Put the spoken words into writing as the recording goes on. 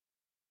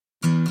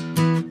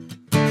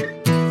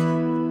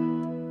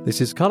This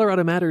is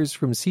Colorado Matters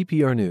from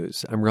CPR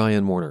News. I'm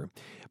Ryan Warner.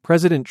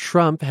 President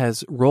Trump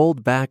has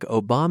rolled back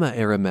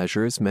Obama-era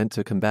measures meant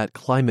to combat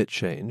climate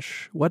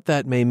change. What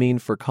that may mean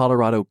for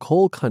Colorado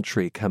coal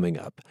country coming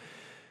up.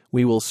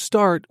 We will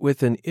start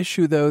with an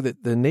issue, though,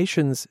 that the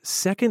nation's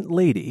second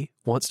lady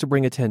wants to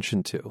bring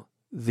attention to.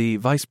 The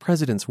vice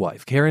president's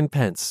wife, Karen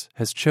Pence,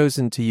 has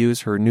chosen to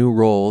use her new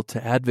role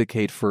to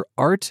advocate for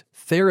art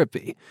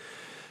therapy.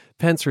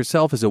 Pence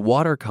herself is a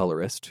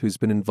watercolorist who's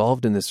been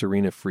involved in this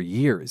arena for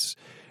years.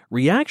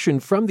 Reaction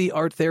from the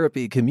art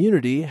therapy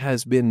community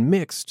has been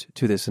mixed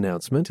to this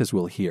announcement, as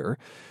we'll hear.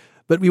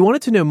 But we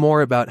wanted to know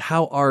more about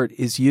how art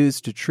is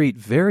used to treat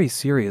very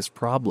serious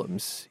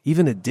problems,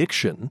 even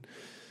addiction.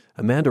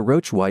 Amanda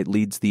Roach-White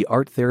leads the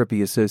Art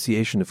Therapy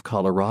Association of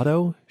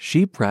Colorado.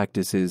 She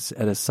practices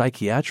at a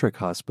psychiatric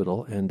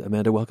hospital. And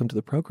Amanda, welcome to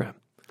the program.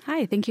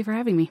 Hi, thank you for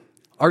having me.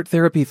 Art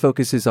therapy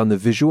focuses on the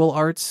visual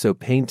arts, so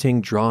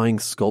painting, drawing,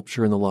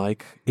 sculpture, and the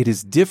like. It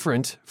is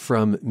different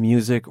from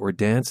music or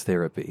dance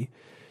therapy.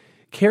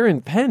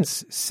 Karen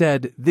Pence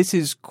said this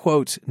is,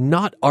 quote,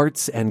 not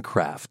arts and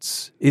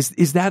crafts.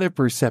 Is that a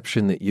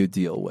perception that you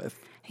deal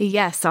with?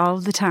 Yes,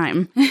 all the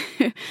time.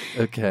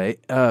 Okay.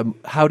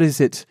 How does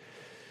it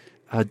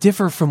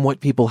differ from what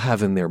people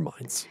have in their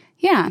minds?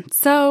 Yeah,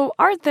 so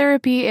art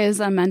therapy is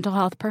a mental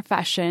health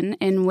profession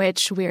in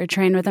which we are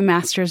trained with a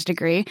master's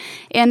degree,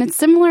 and it's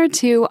similar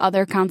to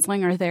other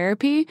counseling or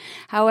therapy.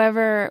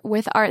 However,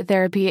 with art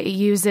therapy, it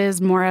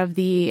uses more of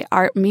the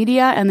art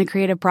media and the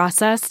creative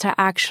process to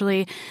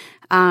actually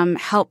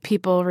help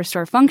people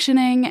restore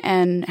functioning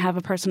and have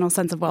a personal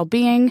sense of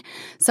well-being.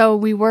 So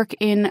we work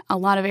in a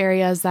lot of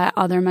areas that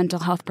other mental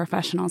health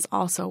professionals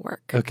also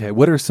work. Okay,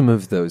 what are some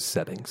of those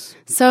settings?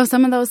 So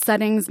some of those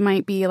settings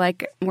might be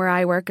like where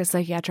I work, a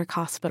psychiatric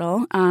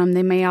hospital.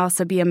 They may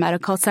also be a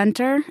medical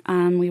center.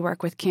 We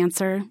work with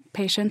cancer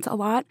patients a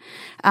lot.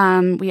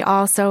 We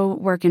also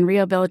work in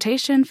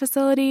rehabilitation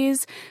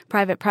facilities,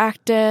 private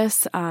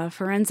practice,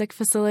 forensic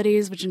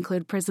facilities, which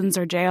include prisons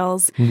or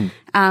jails.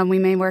 We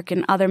may work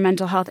in other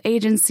mental health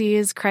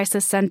agencies,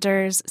 crisis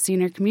centers,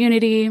 senior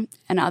community,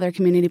 and other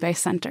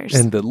community-based centers.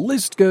 And the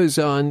list goes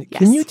on. Yes.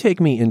 Can you take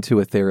me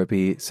into a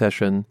therapy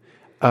session?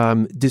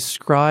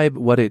 Describe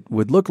what it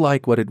would look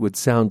like, what it would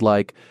sound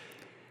like,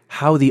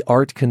 how the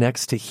art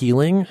connects to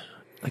healing.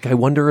 Like, I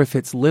wonder if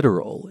it's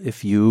literal.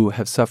 If you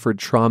have suffered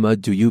trauma,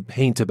 do you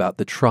paint about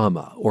the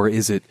trauma, or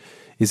is it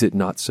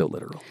not so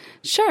literal?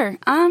 Sure.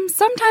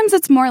 Sometimes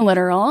it's more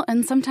literal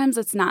and sometimes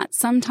it's not.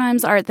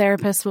 Sometimes art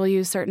therapists will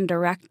use certain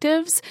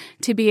directives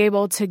to be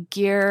able to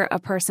gear a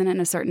person in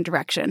a certain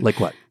direction. Like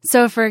what?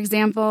 So, for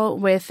example,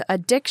 with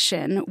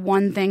addiction,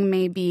 one thing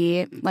may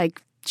be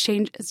like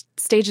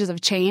stages of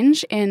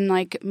change in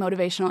like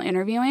motivational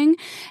interviewing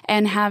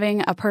and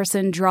having a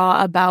person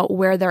draw about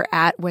where they're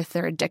at with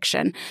their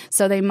addiction.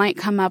 So they might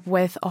come up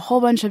with a whole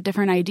bunch of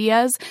different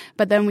ideas,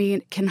 but then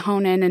we can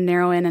hone in and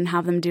narrow in and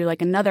have them do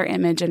like another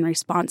image in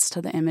response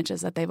to the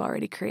images that they've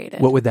already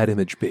created. What would that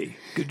image be?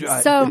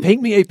 So,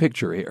 paint me a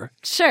picture here.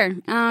 Sure.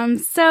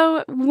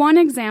 So one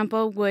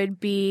example would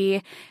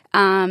be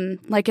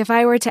like if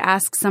I were to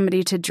ask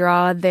somebody to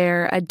draw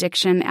their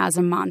addiction as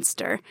a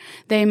monster,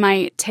 they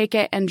might take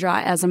it and draw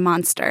it as a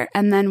monster.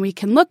 And then we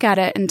can look at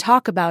it and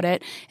talk about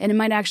it. And it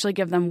might actually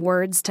give them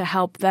words to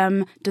help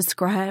them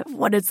describe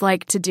what it's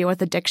like to deal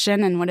with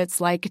addiction and what it's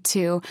like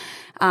to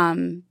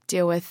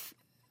deal with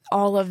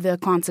all of the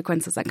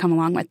consequences that come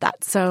along with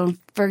that. So,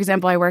 for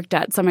example, I worked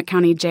at Summit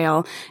County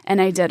Jail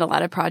and I did a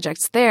lot of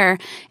projects there.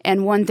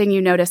 And one thing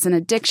you notice in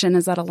addiction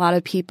is that a lot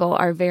of people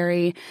are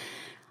very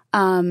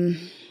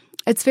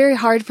it's very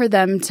hard for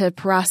them to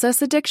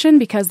process addiction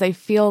because they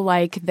feel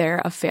like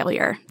they're a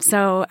failure.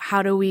 So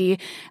how do we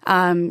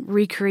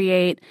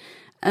recreate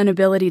an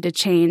ability to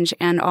change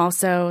and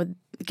also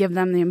give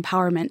them the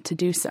empowerment to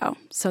do so?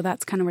 So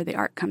that's kind of where the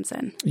art comes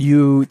in.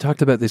 You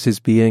talked about this as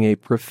being a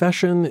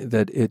profession,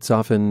 that it's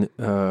often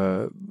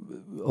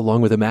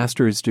along with a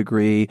master's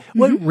degree.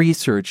 What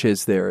research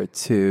is there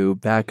to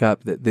back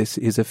up that this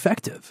is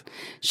effective?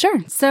 Sure.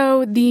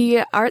 So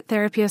the Art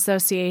Therapy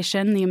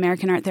Association, the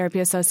American Art Therapy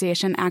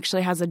Association,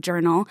 actually has a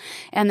journal,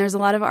 and there's a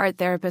lot of art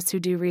therapists who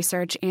do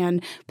research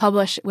and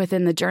publish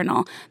within the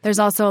journal. There's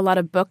also a lot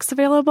of books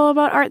available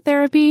about art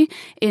therapy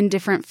in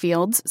different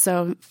fields.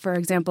 So, for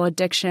example,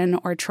 addiction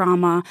or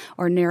trauma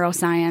or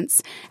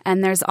neuroscience.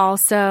 And there's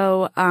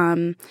also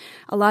a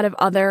lot of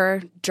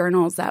other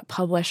journals that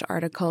publish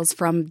articles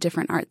from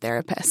different art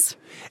therapists.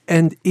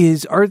 And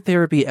is art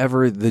therapy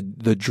ever the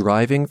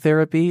driving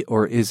therapy,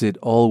 or is it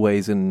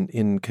always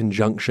in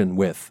conjunction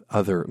with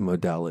other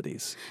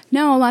modalities?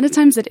 No, a lot of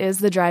times it is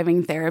the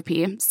driving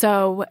therapy.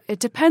 So it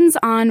depends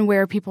on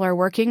where people are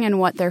working and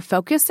what their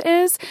focus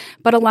is,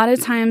 but a lot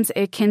of times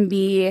it can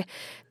be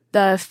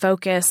the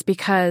focus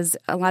because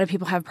a lot of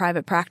people have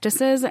private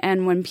practices,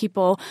 and when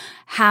people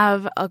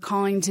have a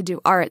calling to do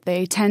art,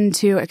 they tend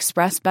to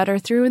express better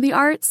through the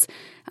arts.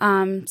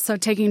 So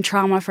taking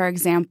trauma, for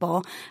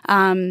example,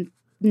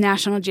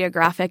 National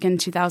Geographic in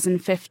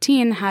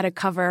 2015 had a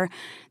cover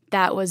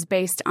that was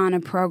based on a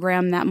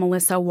program that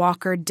Melissa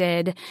Walker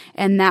did,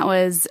 and that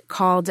was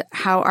called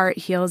How Art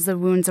Heals the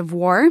Wounds of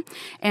War.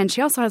 And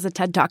she also has a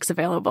TED Talks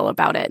available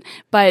about it.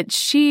 But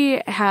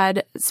she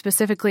had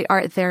specifically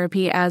art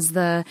therapy as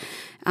the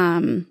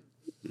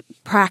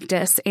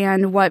practice,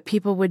 and what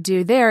people would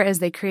do there is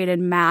they created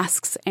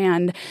masks,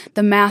 and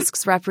the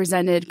masks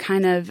represented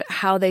kind of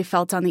how they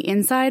felt on the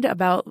inside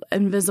about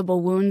invisible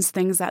wounds,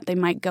 things that they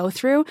might go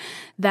through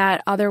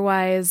that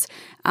otherwise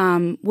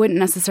wouldn't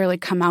necessarily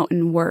come out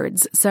in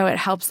words. So it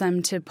helps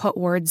them to put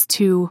words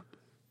to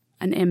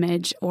an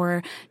image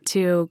or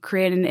to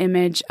create an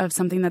image of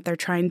something that they're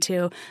trying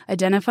to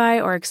identify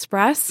or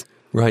express.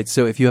 Right.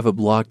 So if you have a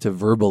block to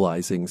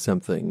verbalizing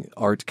something,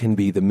 art can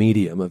be the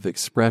medium of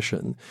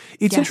expression.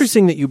 It's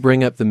interesting that you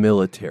bring up the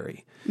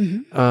military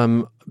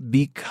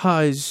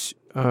because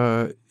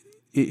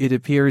it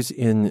appears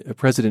in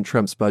President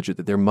Trump's budget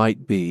that there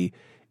might be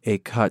a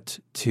cut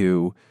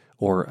to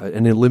or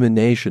an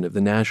elimination of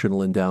the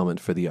National Endowment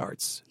for the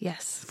Arts,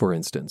 for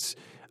instance.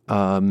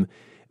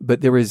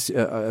 But there was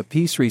a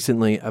piece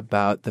recently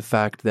about the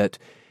fact that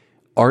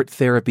art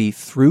therapy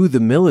through the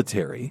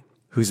military,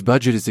 whose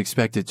budget is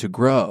expected to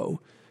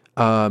grow,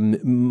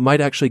 might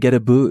actually get a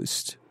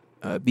boost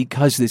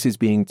because this is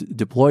being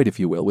deployed, if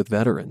you will, with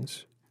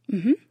veterans.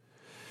 Mm-hmm.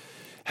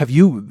 Have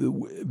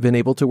you been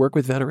able to work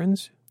with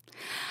veterans?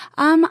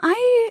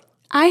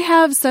 I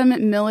have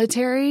some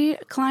military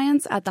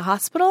clients at the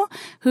hospital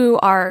who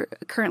are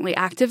currently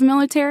active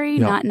military,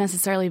 not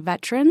necessarily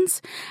veterans.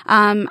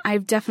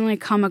 I've definitely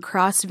come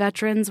across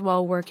veterans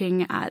while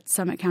working at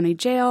Summit County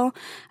Jail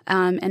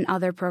and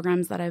other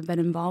programs that I've been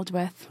involved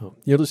with.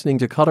 You're listening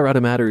to Colorado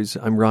Matters.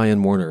 I'm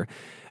Ryan Warner.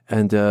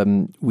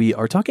 And we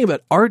are talking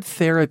about art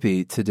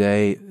therapy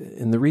today.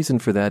 And the reason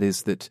for that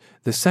is that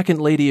the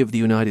Second Lady of the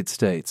United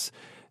States,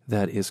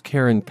 that is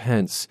Karen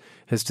Pence,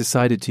 has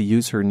decided to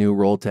use her new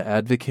role to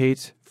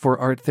advocate for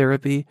art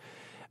therapy.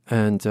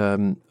 And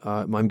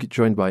I'm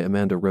joined by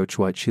Amanda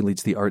Roach-White. She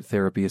leads the Art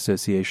Therapy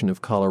Association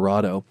of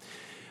Colorado.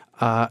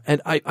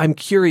 And I'm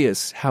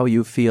curious how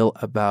you feel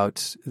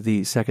about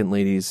the Second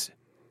Lady's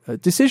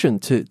decision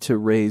to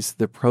raise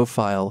the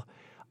profile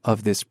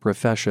of this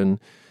profession.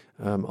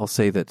 I'll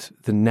say that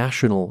the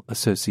National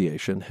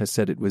Association has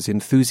said it was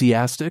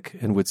enthusiastic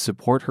and would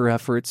support her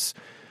efforts.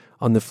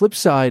 On the flip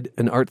side,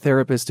 an art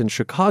therapist in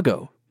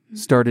Chicago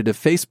started a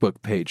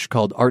Facebook page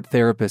called Art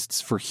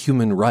Therapists for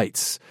Human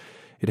Rights.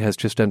 It has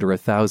just under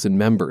 1,000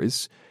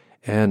 members,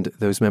 and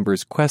those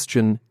members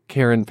question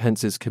Karen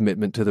Pence's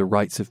commitment to the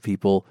rights of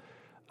people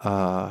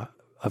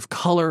of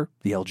color,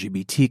 the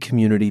LGBT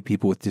community,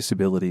 people with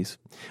disabilities.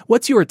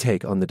 What's your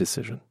take on the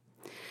decision?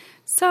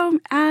 So,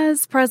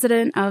 as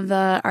president of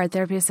the Art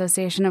Therapy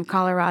Association of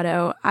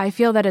Colorado, I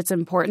feel that it's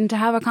important to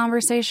have a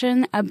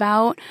conversation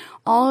about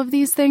all of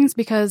these things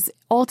because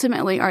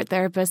ultimately art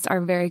therapists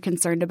are very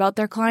concerned about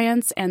their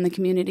clients and the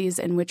communities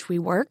in which we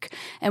work,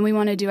 and we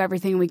want to do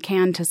everything we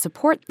can to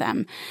support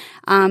them.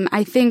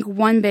 I think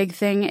one big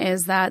thing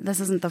is that this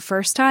isn't the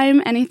first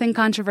time anything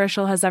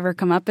controversial has ever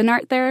come up in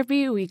art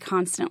therapy. We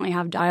constantly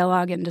have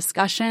dialogue and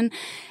discussion,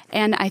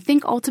 and I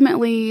think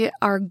ultimately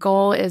our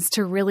goal is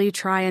to really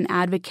try and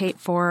advocate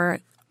for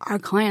our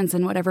clients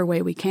in whatever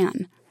way we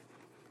can.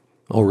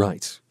 All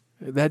right.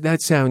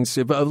 That sounds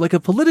like a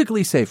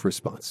politically safe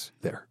response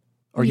there.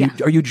 Are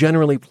you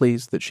generally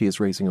pleased that she is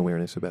raising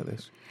awareness about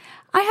this?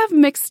 I have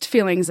mixed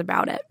feelings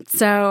about it.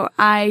 So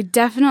I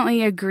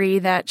definitely agree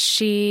that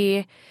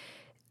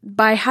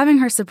by having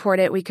her support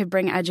it, we could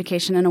bring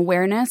education and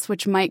awareness,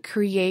 which might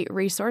create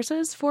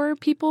resources for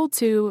people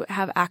to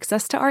have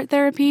access to art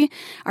therapy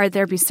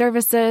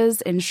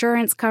services,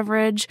 insurance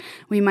coverage.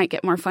 We might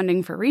get more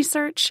funding for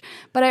research.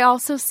 But I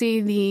also see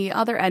the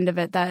other end of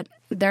it, that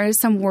there is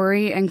some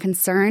worry and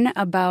concern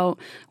about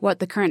what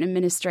the current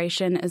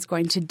administration is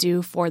going to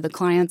do for the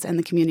clients and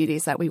the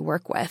communities that we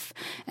work with,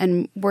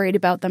 and worried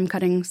about them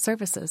cutting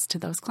services to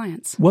those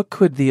clients. What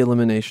could the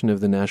elimination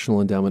of the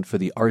National Endowment for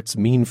the Arts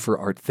mean for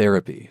art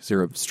therapy? Is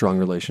there a strong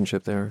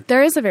relationship there?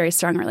 There is a very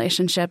strong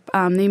relationship.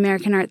 The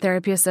American Art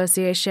Therapy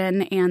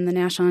Association and the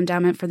National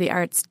Endowment for the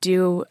Arts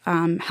do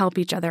help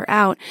each other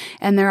out,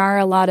 and there are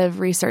a lot of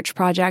research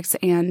projects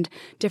and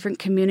different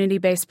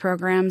community-based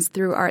programs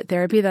through art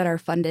therapy that are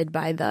funded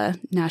by the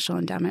National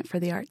Endowment for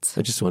the Arts.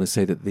 I just want to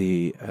say that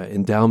the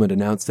endowment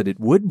announced that it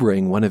would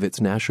bring one of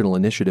its national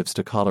initiatives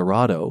to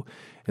Colorado,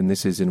 and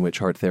this is in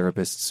which art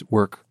therapists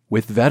work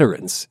with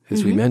veterans,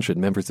 as we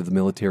mentioned, members of the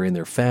military and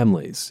their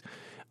families.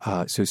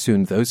 So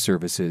soon those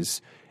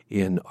services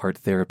in art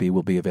therapy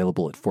will be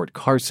available at Fort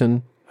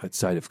Carson,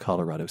 outside of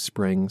Colorado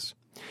Springs.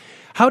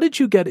 How did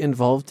you get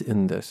involved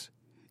in this?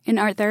 In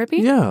art therapy?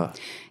 Yeah.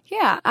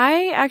 Yeah,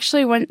 I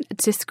actually went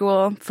to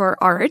school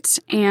for art,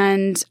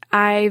 and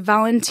I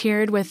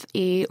volunteered with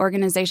an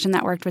organization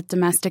that worked with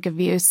domestic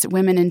abuse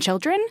women and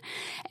children,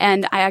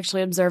 and I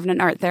actually observed an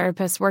art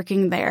therapist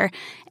working there.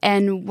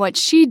 And what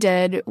she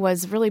did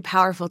was really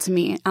powerful to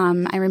me.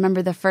 I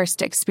remember the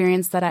first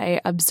experience that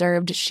I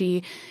observed,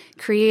 she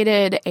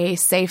created a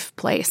safe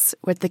place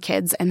with the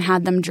kids and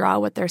had them draw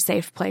what their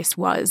safe place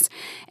was.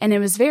 And it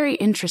was very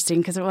interesting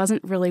because it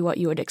wasn't really what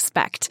you would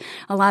expect.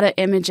 A lot of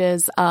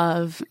images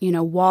of,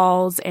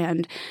 walls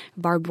and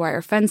barbed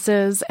wire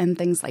fences and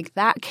things like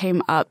that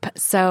came up.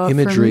 So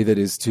imagery that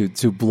is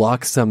to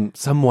block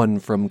someone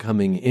from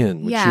coming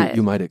in, which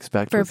you might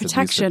expect for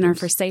protection or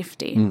for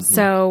safety. Mm-hmm.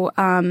 So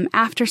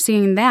after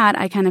seeing that,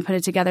 I kind of put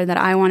it together that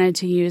I wanted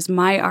to use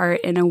my art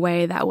in a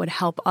way that would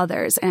help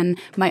others and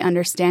my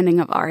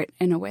understanding of art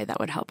in a way that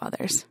would help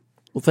others.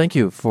 Well, thank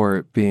you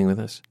for being with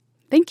us.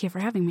 Thank you for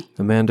having me.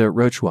 Amanda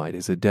Roachwhite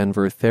is a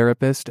Denver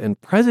therapist and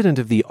president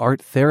of the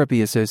Art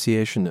Therapy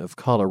Association of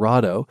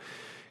Colorado.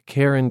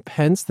 Karen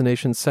Pence, the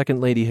nation's second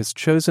lady, has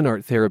chosen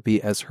art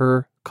therapy as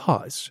her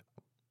cause.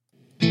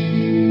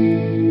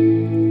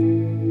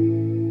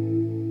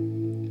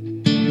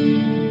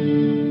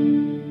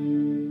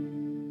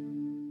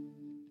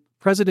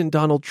 President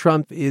Donald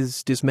Trump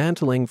is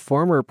dismantling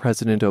former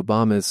President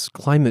Obama's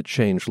climate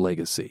change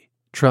legacy.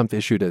 Trump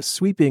issued a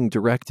sweeping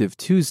directive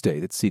Tuesday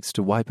that seeks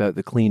to wipe out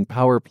the Clean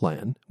Power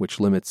Plan, which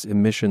limits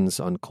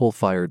emissions on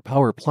coal-fired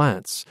power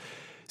plants.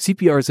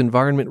 CPR's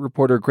environment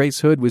reporter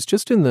Grace Hood was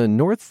just in the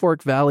North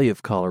Fork Valley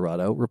of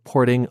Colorado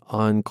reporting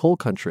on coal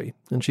country,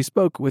 and she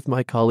spoke with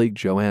my colleague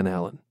Joanne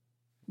Allen.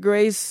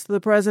 Grace,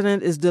 the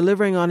president is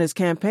delivering on his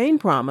campaign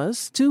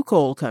promise to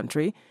coal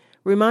country.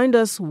 Remind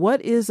us what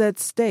is at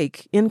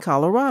stake in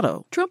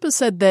Colorado. Trump has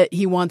said that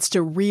he wants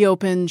to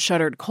reopen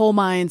shuttered coal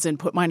mines and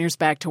put miners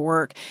back to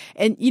work.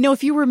 And,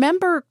 if you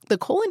remember, the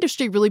coal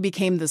industry really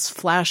became this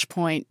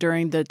flashpoint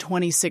during the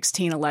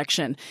 2016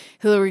 election.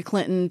 Hillary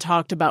Clinton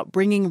talked about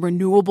bringing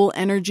renewable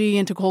energy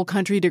into coal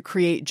country to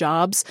create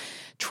jobs.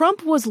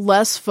 Trump was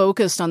less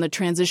focused on the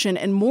transition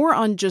and more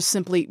on just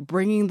simply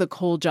bringing the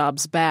coal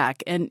jobs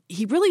back. And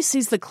he really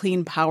sees the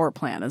Clean Power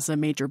Plan as a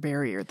major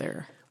barrier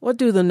there. What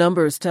do the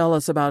numbers tell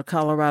us about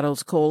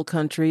Colorado's coal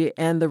country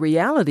and the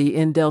reality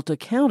in Delta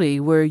County,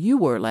 where you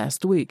were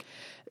last week?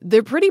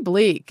 They're pretty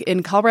bleak.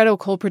 In Colorado,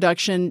 coal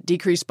production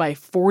decreased by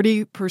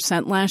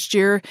 40% last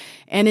year.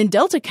 And in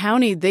Delta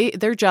County,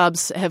 their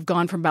jobs have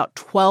gone from about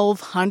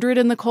 1,200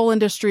 in the coal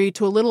industry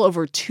to a little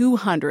over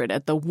 200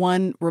 at the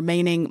one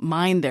remaining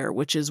mine there,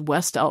 which is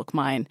West Elk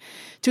Mine.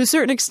 To a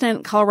certain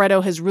extent,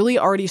 Colorado has really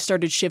already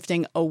started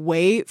shifting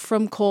away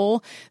from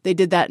coal. They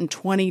did that in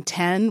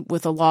 2010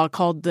 with a law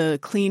called the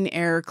Clean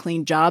Air,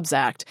 Clean Jobs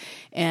Act.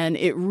 And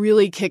it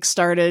really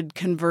kickstarted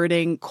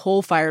converting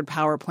coal-fired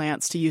power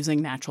plants to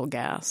using natural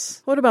gas.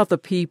 What about the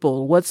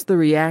people? What's the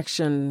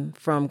reaction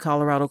from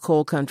Colorado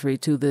coal country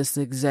to this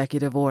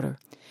executive order?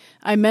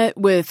 I met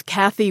with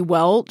Kathy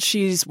Welt.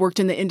 She's worked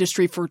in the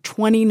industry for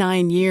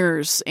 29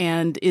 years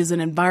and is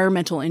an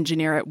environmental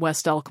engineer at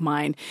West Elk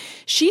Mine.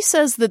 She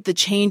says that the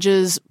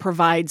changes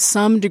provide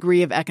some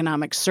degree of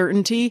economic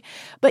certainty.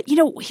 But,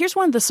 here's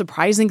one of the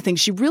surprising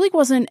things. She really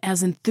wasn't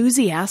as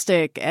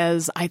enthusiastic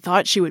as I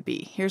thought she would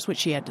be. Here's what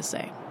she had to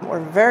say. We're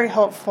very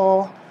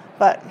hopeful,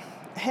 but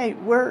hey,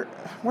 we're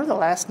the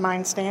last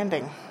mine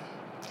standing.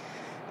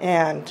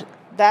 And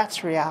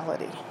that's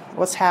reality.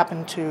 What's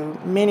happened to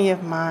many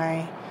of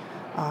my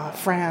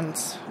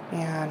friends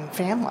and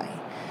family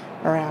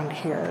around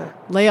here.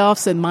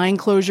 Layoffs and mine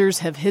closures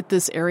have hit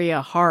this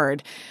area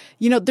hard.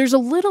 There's a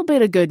little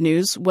bit of good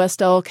news.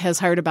 West Elk has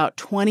hired about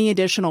 20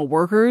 additional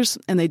workers,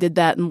 and they did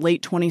that in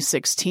late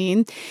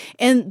 2016.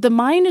 And the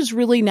mine is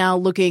really now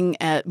looking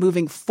at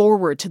moving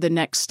forward to the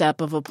next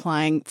step of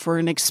applying for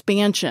an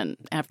expansion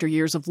after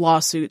years of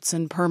lawsuits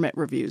and permit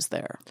reviews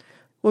there.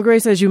 Well,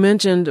 Grace, as you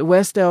mentioned,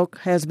 West Elk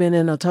has been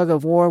in a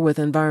tug-of-war with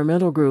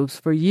environmental groups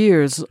for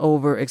years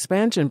over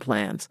expansion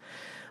plans.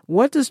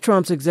 What does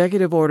Trump's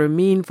executive order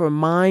mean for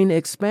mine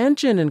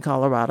expansion in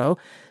Colorado,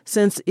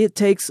 since it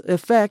takes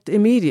effect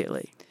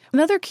immediately?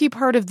 Another key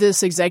part of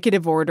this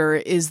executive order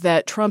is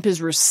that Trump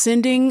is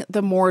rescinding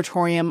the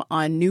moratorium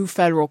on new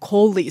federal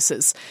coal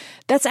leases.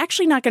 That's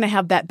actually not going to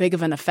have that big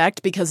of an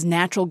effect because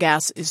natural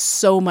gas is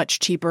so much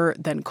cheaper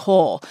than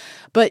coal.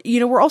 But,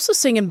 we're also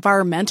seeing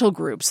environmental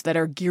groups that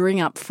are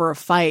gearing up for a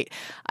fight.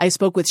 I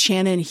spoke with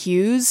Shannon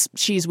Hughes.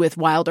 She's with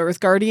Wild Earth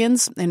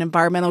Guardians, an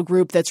environmental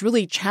group that's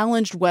really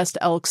challenged West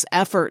Elk's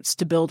efforts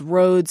to build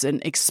roads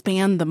and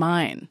expand the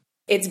mine.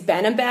 It's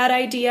been a bad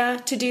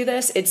idea to do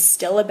this. It's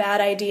still a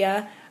bad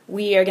idea.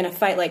 We are going to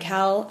fight like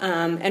hell,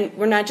 and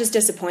we're not just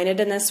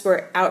disappointed in this,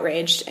 we're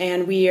outraged,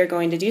 and we are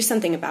going to do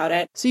something about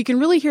it. So you can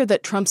really hear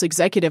that Trump's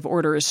executive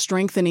order is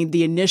strengthening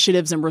the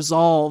initiatives and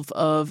resolve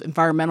of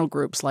environmental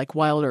groups like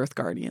Wild Earth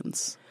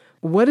Guardians.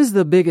 What is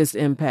the biggest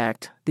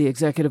impact the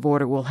executive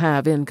order will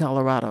have in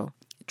Colorado?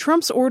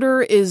 Trump's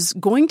order is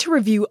going to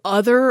review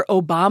other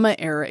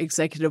Obama-era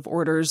executive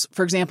orders.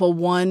 For example,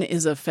 one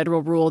is a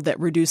federal rule that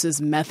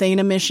reduces methane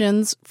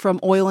emissions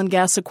from oil and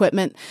gas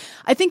equipment.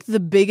 I think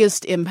the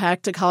biggest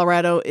impact to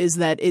Colorado is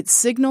that it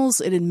signals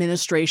an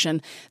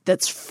administration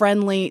that's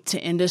friendly to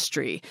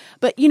industry.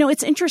 But,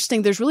 it's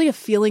interesting. There's really a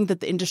feeling that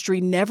the industry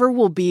never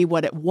will be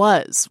what it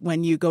was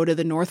when you go to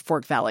the North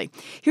Fork Valley.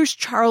 Here's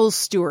Charles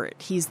Stewart.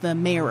 He's the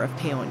mayor of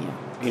Paonia.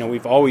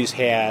 We've always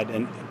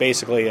had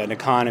basically an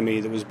economy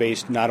that was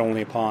based not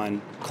only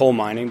upon coal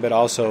mining, but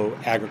also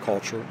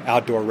agriculture,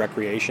 outdoor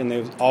recreation.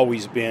 They've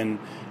always been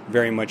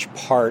very much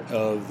part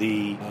of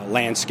the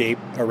landscape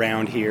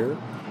around here.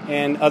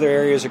 And other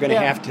areas are going to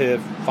have to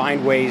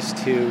find ways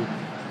to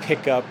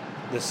pick up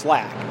the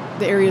slack.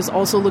 The area is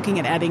also looking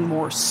at adding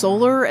more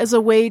solar as a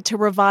way to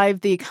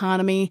revive the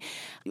economy.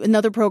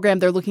 Another program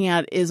they're looking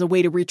at is a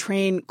way to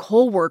retrain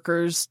coal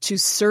workers to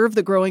serve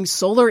the growing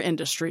solar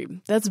industry.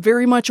 That's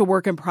very much a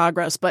work in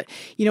progress, but,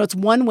 it's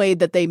one way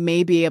that they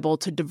may be able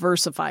to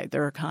diversify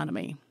their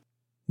economy.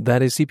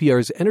 That is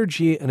CPR's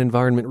energy and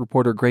environment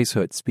reporter Grace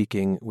Hood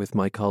speaking with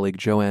my colleague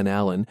Joanne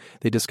Allen.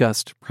 They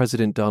discussed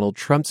President Donald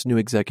Trump's new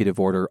executive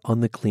order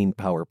on the Clean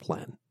Power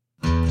Plan.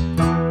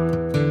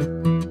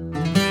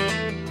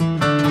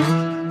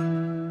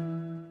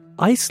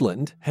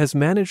 Iceland has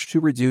managed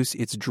to reduce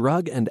its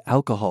drug and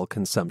alcohol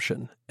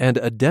consumption, and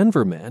a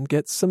Denver man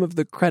gets some of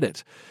the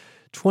credit.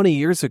 20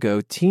 years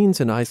ago, teens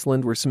in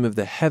Iceland were some of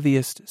the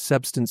heaviest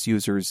substance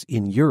users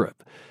in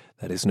Europe.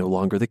 That is no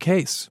longer the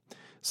case.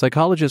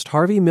 Psychologist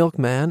Harvey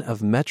Milkman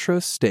of Metro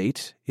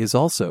State is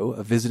also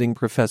a visiting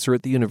professor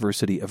at the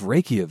University of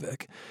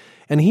Reykjavik,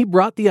 and he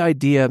brought the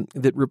idea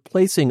that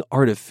replacing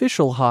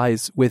artificial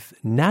highs with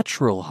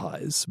natural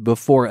highs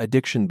before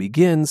addiction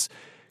begins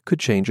could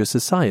change a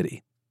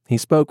society. He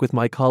spoke with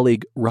my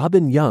colleague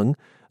Robin Young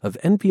of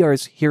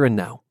NPR's Here and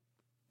Now.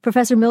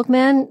 Professor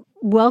Milkman,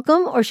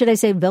 welcome, or should I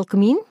say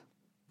welcoming?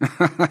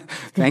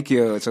 Thank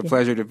you. It's a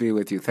pleasure to be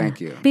with you. Thank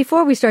you.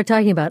 Before we start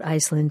talking about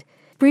Iceland,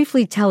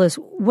 briefly tell us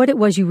what it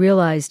was you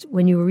realized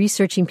when you were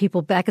researching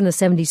people back in the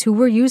 70s who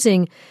were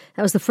using,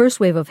 that was the first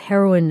wave of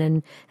heroin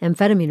and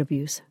amphetamine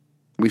abuse.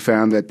 We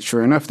found that,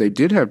 sure enough, they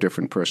did have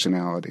different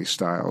personality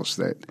styles,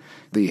 that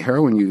the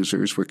heroin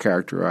users were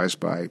characterized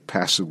by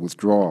passive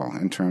withdrawal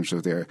in terms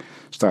of their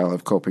style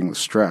of coping with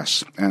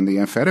stress. And the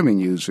amphetamine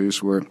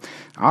users were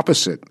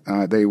opposite.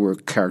 They were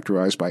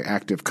characterized by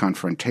active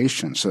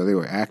confrontation. So they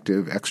were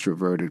active,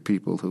 extroverted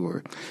people who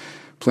were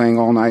playing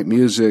all-night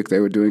music, they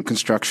were doing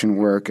construction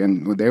work,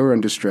 and when they were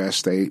under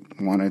stress, they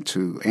wanted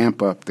to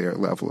amp up their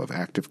level of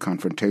active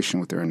confrontation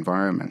with their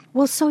environment.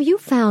 Well, so you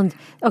found,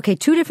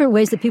 two different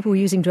ways that people were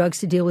using drugs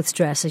to deal with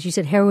stress. As you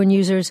said, heroin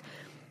users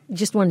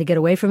just wanted to get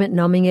away from it,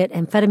 numbing it.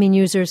 Amphetamine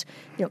users,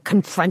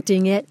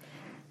 confronting it.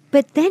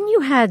 But then you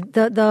had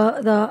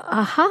the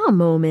aha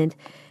moment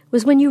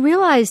was when you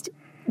realized,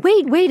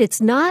 wait,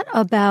 it's not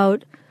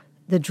about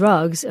the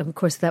drugs. Of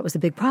course, that was the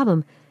big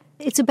problem.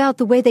 It's about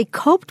the way they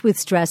coped with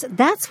stress.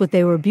 That's what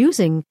they were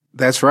abusing.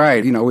 That's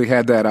right. We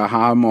had that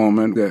aha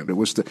moment that it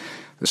was the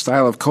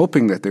style of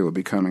coping that they were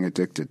becoming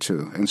addicted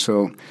to. And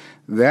so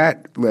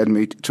that led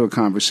me to a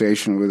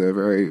conversation with a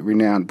very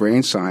renowned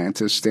brain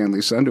scientist,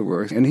 Stanley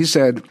Sunderworth. And he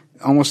said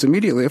almost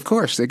immediately, of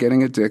course, they're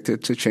getting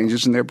addicted to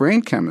changes in their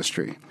brain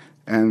chemistry.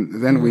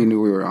 And then we knew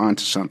we were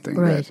onto something.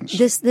 Right.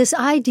 This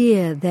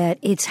idea that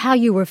it's how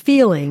you were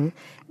feeling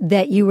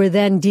that you were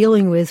then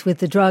dealing with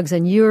the drugs,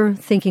 and your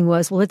thinking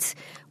was,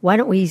 why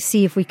don't we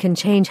see if we can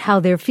change how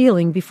they're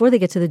feeling before they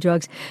get to the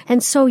drugs?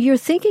 And so your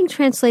thinking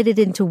translated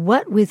into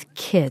what with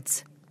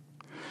kids?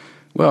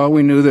 Well,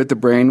 we knew that the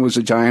brain was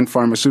a giant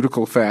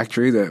pharmaceutical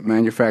factory that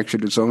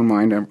manufactured its own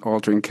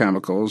mind-altering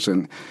chemicals,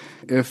 and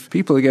if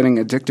people are getting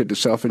addicted to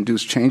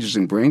self-induced changes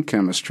in brain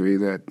chemistry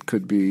that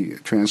could be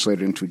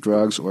translated into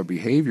drugs or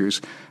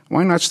behaviors,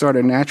 why not start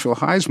a natural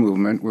highs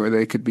movement where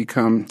they could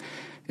become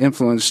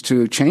influenced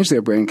to change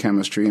their brain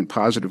chemistry in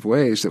positive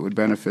ways that would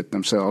benefit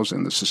themselves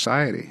and the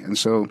society? And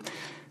so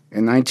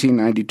in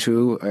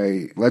 1992,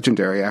 a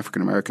legendary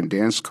African-American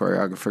dance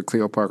choreographer,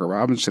 Cleo Parker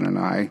Robinson, and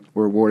I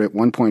were awarded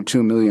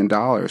 $1.2 million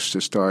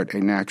to start a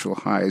natural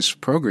highs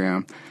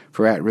program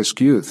for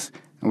at-risk youth.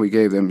 And we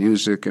gave them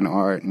music and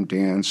art and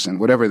dance and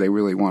whatever they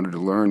really wanted to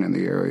learn in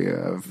the area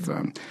of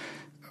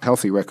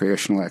healthy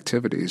recreational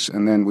activities.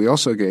 And then we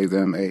also gave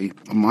them a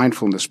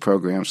mindfulness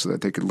program so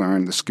that they could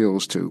learn the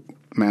skills to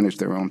manage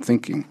their own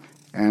thinking.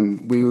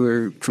 And we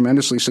were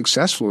tremendously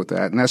successful with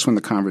that. And that's when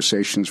the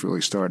conversations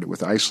really started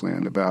with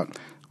Iceland about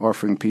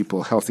offering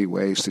people healthy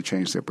ways to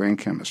change their brain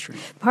chemistry.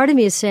 Part of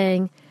me is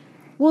saying,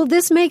 well,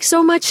 this makes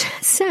so much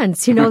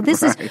sense.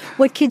 This right. is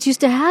what kids used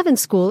to have in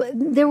school.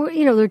 There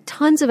were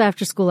tons of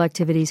after-school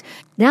activities.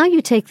 Now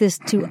you take this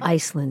to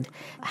Iceland.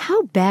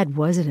 How bad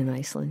was it in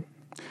Iceland?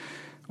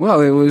 Well,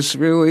 it was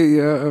really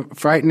a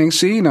frightening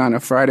scene on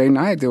a Friday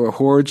night. There were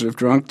hordes of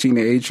drunk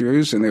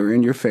teenagers, and they were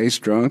in-your-face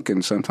drunk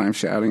and sometimes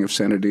shouting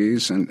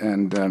obscenities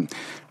and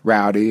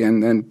rowdy,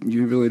 and then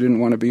you really didn't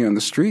want to be on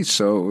the streets.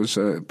 So it was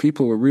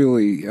people were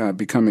really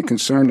becoming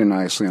concerned in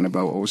Iceland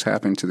about what was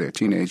happening to their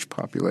teenage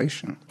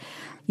population.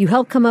 You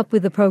helped come up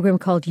with a program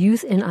called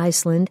Youth in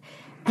Iceland,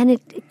 and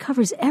it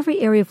covers every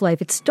area of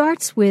life. It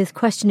starts with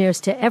questionnaires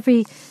to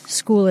every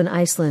school in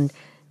Iceland,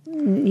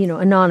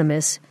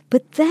 anonymous.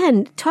 But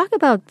then talk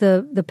about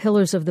the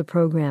pillars of the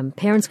program.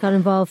 Parents got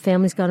involved,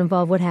 families got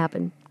involved. What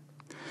happened?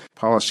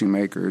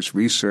 Policymakers,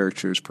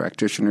 researchers,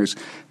 practitioners,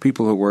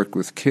 people who work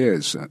with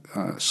kids,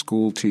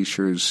 school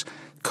teachers,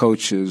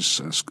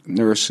 coaches,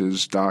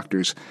 nurses,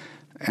 doctors,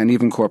 and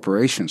even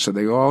corporations. So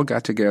they all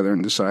got together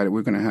and decided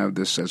we're going to have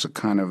this as a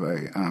kind of a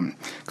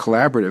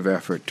collaborative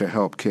effort to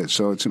help kids.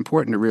 So it's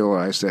important to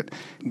realize that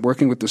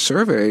working with the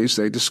surveys,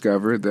 they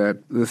discovered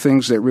that the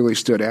things that really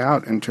stood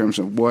out in terms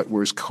of what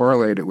was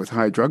correlated with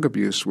high drug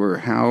abuse were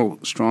how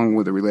strong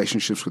were the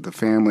relationships with the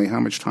family, how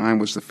much time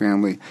was the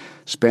family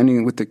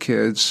spending with the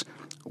kids,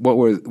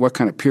 what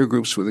kind of peer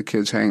groups were the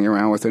kids hanging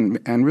around with,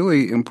 and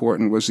really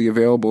important was the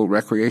available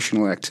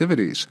recreational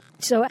activities.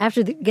 So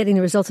after getting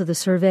the results of the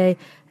survey,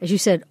 as you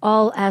said,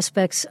 all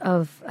aspects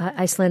of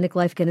Icelandic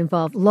life get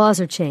involved.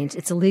 Laws are changed.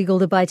 It's illegal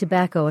to buy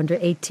tobacco under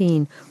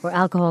 18 or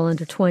alcohol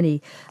under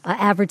 20.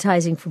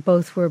 Advertising for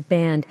both were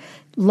banned.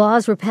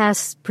 Laws were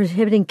passed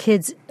prohibiting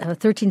kids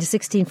 13 to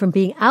 16 from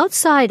being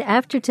outside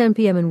after 10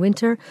 p.m. in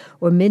winter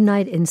or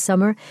midnight in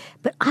summer.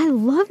 But I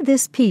love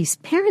this piece.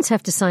 Parents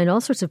have to sign all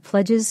sorts of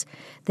pledges.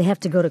 They have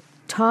to go to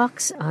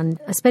talks on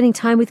spending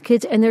time with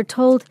kids, and they're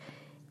told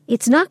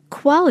it's not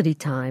quality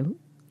time,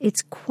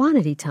 it's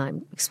quantity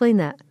time. Explain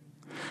that.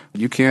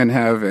 You can't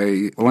have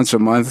a once a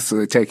month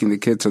taking the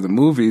kid to the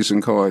movies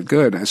and call it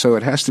good. And so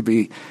it has to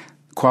be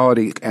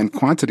quality and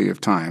quantity of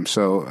time.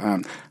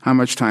 So how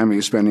much time are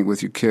you spending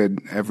with your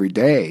kid every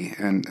day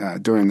and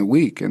during the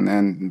week? And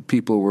then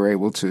people were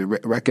able to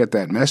get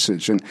that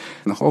message. And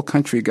the whole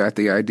country got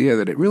the idea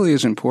that it really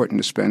is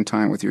important to spend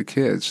time with your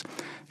kids.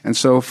 And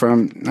so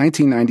from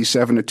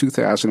 1997 to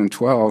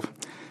 2012,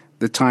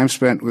 the time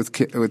spent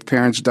with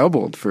parents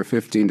doubled for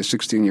 15 to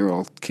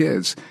 16-year-old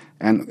kids.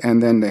 And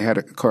then they had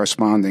a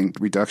corresponding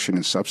reduction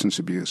in substance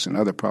abuse and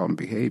other problem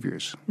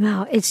behaviors.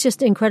 Wow, it's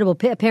just incredible.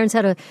 Parents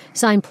had to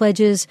sign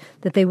pledges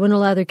that they wouldn't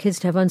allow their kids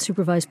to have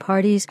unsupervised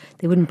parties.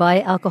 They wouldn't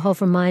buy alcohol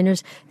from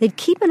minors. They'd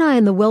keep an eye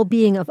on the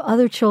well-being of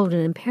other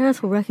children, and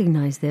parents will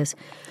recognize this,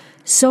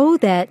 so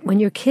that when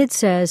your kid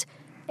says,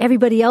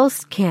 everybody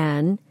else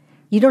can,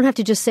 you don't have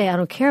to just say, I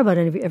don't care about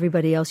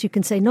everybody else. You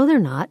can say, no, they're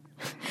not.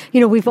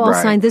 We've all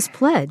signed this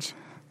pledge.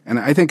 And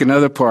I think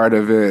another part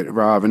of it,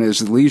 Robin, is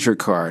the leisure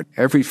card.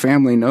 Every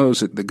family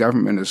knows that the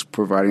government is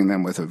providing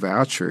them with a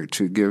voucher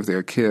to give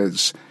their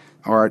kids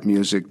art,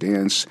 music,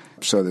 dance.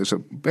 So there's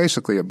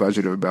basically a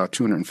budget of about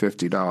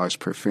 $250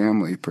 per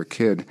family, per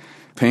kid.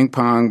 Ping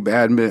pong,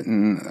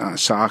 badminton,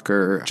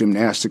 soccer,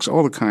 gymnastics,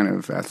 all the kind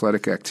of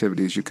athletic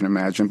activities you can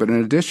imagine. But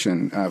in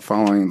addition,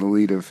 following the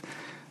lead of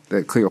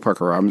that Cleo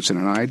Parker Robinson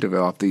and I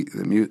developed, the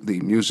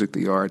music,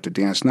 the art, the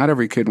dance. Not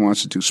every kid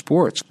wants to do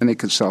sports, and they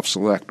can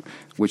self-select,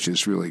 which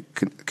is really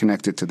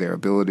connected to their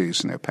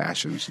abilities and their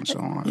passions and so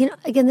on.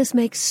 Again, this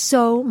makes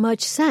so much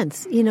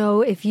sense.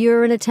 If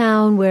you're in a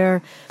town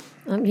where,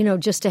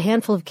 just a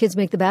handful of kids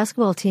make the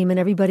basketball team and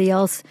everybody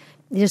else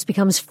just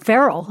becomes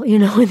feral, in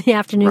the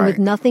afternoon with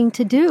nothing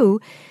to do.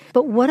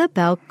 But what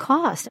about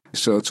cost?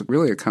 So it's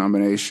really a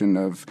combination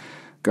of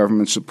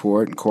government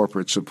support and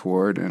corporate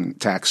support and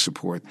tax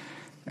support.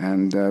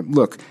 And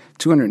look,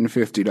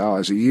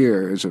 $250 a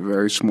year is a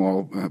very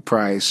small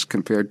price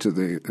compared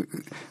to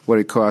what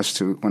it costs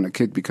to when a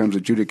kid becomes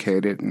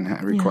adjudicated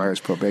and requires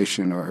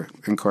probation or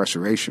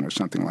incarceration or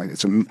something like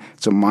that.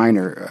 It's a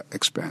minor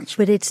expense.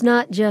 But it's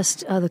not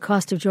just the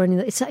cost of joining.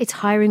 It's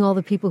hiring all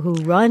the people who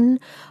run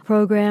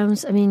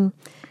programs. I mean,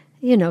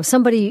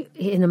 somebody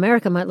in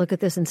America might look at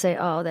this and say,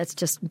 oh, that's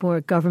just more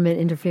government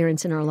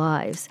interference in our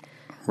lives.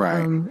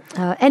 Right.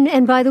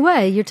 And by the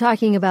way, you're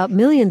talking about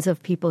millions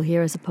of people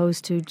here as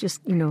opposed to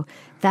just,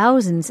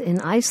 thousands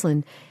in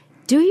Iceland.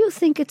 Do you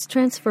think it's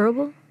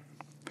transferable?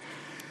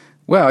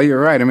 Well,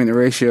 you're right. I mean, the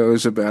ratio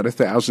is about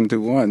 1,000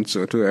 to 1.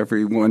 So to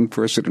every one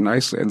person in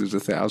Iceland, there's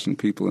 1,000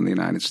 people in the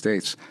United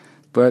States.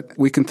 But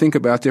we can think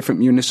about different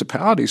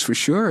municipalities for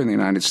sure in the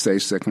United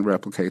States that can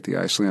replicate the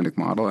Icelandic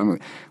model. I mean,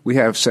 we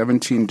have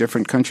 17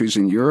 different countries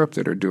in Europe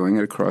that are doing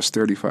it across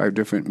 35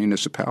 different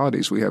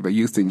municipalities. We have a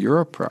Youth in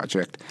Europe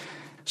project.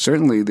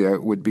 Certainly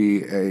there would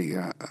be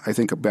I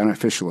think, a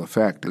beneficial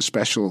effect. A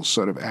special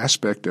sort of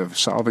aspect of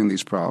solving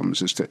these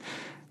problems is to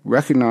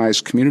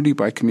recognize community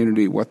by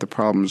community what the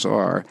problems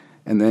are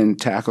and then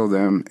tackle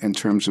them in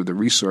terms of the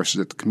resources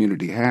that the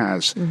community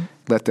has,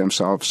 let them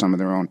solve some of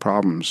their own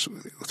problems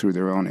through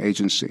their own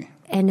agency.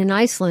 And in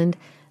Iceland,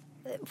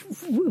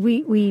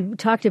 we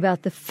talked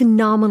about the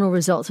phenomenal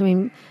results. I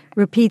mean,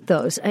 repeat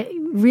those.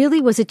 Really,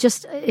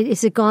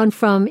 is it gone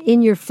from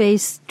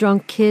in-your-face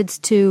drunk kids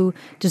to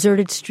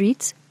deserted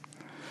streets?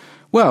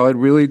 Well, it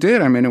really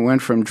did. I mean, it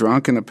went from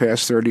drunk in the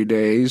past 30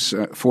 days.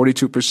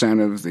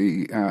 42% of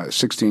the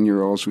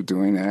 16-year-olds were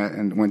doing that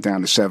and went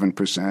down to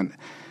 7%.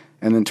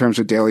 And in terms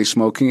of daily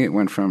smoking, it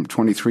went from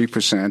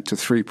 23% to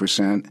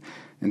 3%.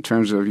 In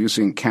terms of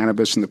using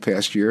cannabis in the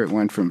past year, it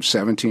went from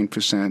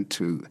 17%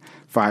 to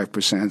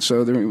 5%.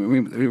 So the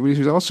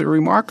results are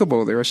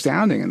remarkable. They're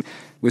astounding. And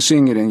we're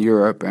seeing it in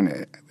Europe,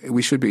 and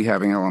we should be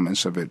having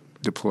elements of it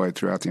deployed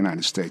throughout the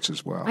United States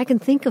as well. I can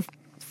think of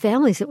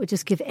families that would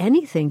just give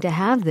anything to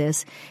have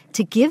this,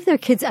 to give their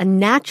kids a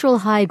natural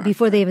high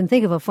before they even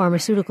think of a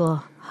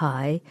pharmaceutical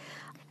high.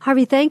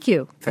 Harvey, thank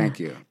you. Thank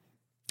you.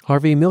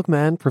 Harvey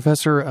Milkman,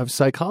 professor of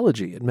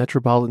psychology at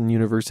Metropolitan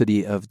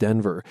University of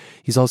Denver.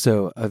 He's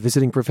also a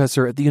visiting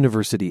professor at the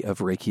University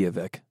of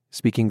Reykjavik,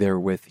 speaking there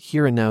with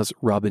Here and Now's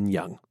Robin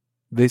Young.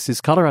 This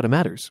is Colorado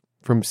Matters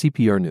from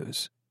CPR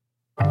News.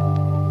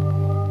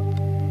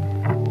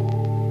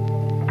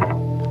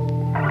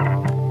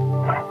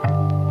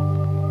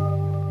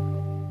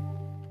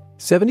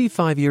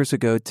 75 years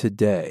ago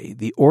today,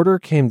 the order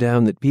came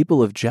down that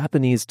people of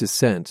Japanese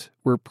descent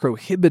were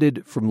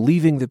prohibited from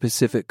leaving the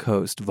Pacific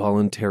coast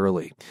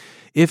voluntarily.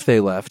 If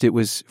they left, it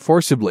was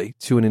forcibly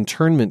to an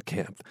internment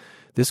camp,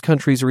 this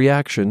country's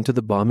reaction to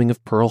the bombing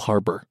of Pearl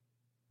Harbor.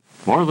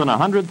 More than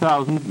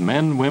 100,000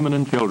 men, women,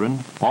 and children,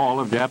 all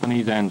of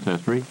Japanese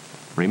ancestry,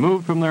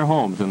 removed from their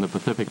homes in the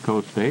Pacific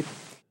coast states.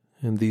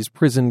 And these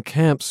prison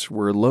camps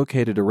were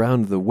located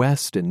around the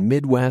West and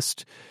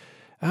Midwest.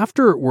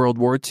 After World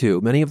War II,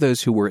 many of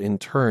those who were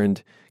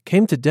interned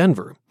came to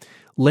Denver.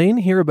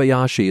 Lane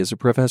Hirabayashi is a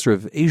professor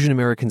of Asian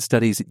American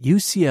Studies at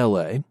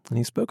UCLA, and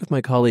he spoke with my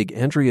colleague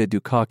Andrea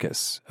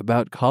Dukakis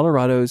about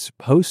Colorado's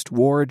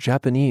post-war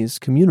Japanese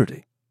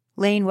community.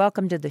 Lane,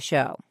 welcome to the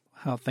show.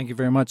 Oh, thank you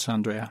very much,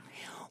 Andrea.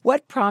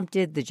 What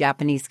prompted the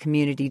Japanese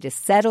community to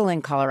settle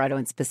in Colorado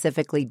and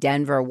specifically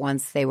Denver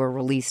once they were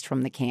released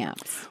from the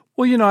camps?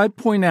 Well, I'd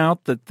point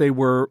out that they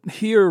were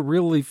here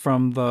really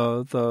from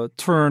the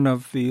turn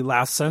of the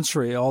last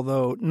century,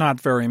 although not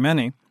very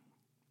many.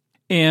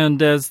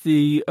 And as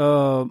the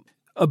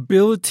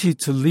ability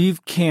to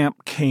leave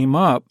camp came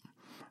up,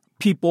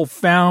 people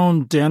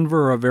found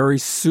Denver a very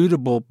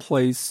suitable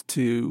place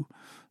to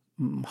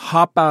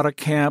hop out of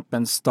camp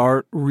and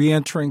start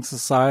re-entering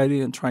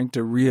society and trying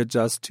to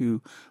readjust to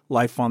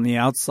life on the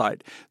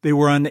outside. They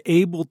were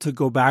unable to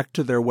go back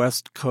to their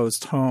West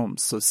Coast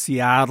homes. So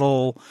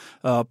Seattle,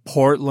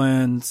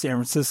 Portland, San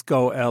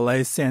Francisco,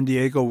 LA, San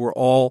Diego were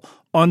all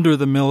under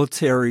the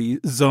military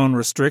zone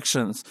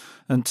restrictions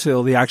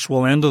until the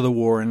actual end of the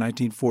war in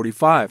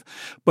 1945.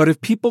 But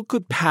if people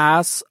could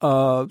pass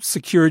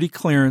security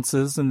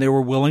clearances and they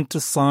were willing to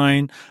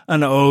sign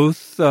an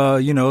oath,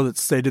 that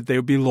stated they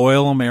would be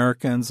loyal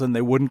Americans and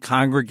they wouldn't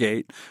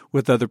congregate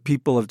with other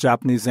people of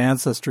Japanese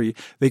ancestry,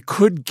 they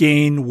could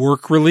gain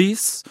work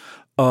release.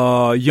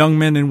 Young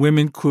men and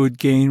women could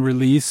gain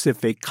release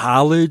if a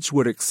college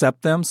would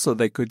accept them so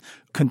they could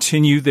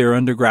continue their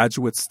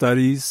undergraduate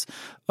studies.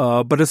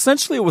 But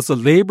essentially it was a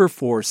labor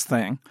force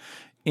thing.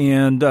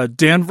 And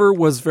Denver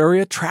was very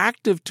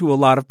attractive to a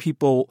lot of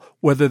people,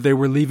 whether they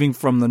were leaving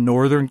from the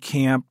northern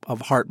camp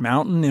of Hart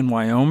Mountain in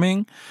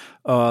Wyoming,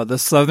 the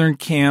southern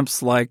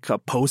camps like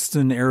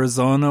Poston,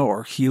 Arizona,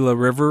 or Gila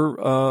River,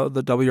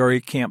 the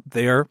WRA camp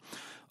there.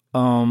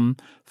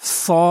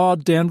 Saw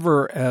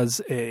Denver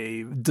as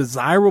a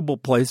desirable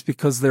place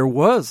because there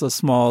was a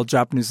small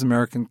Japanese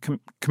American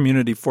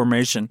community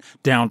formation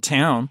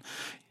downtown.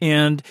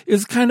 And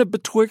it's kind of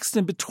betwixt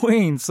and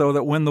between, so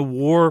that when the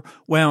war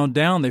wound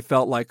down, they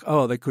felt like,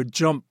 they could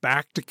jump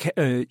back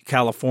to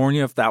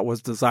California if that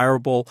was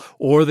desirable,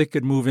 or they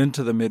could move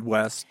into the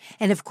Midwest.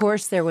 And of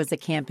course, there was a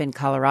camp in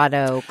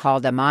Colorado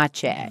called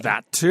Amache.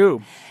 That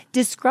too.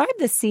 Describe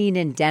the scene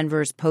in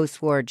Denver's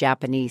post-war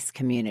Japanese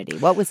community.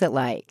 What was it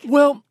like?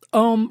 Well,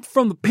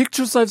 from the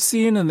pictures I've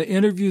seen and the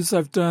interviews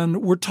I've done,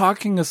 we're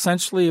talking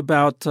essentially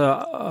about,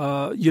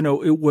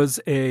 it was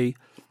a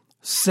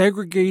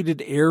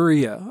segregated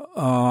area.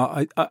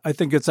 I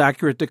think it's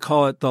accurate to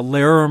call it the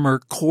Larimer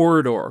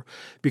Corridor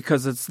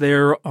because it's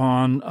there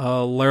on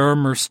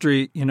Larimer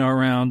Street,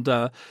 around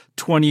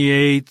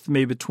 28th,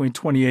 maybe between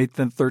 28th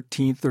and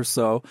 13th or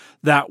so.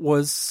 That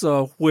was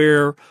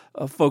where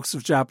folks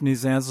of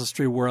Japanese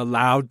ancestry were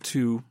allowed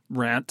to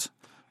rent,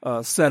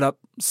 set up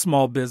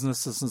small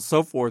businesses and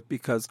so forth,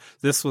 because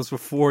this was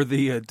before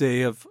the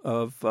day of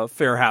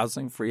fair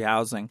housing, free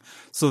housing.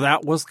 So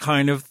that was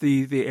kind of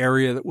the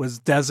area that was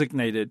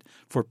designated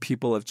for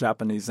people of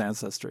Japanese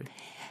ancestry.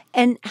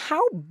 And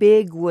how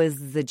big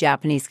was the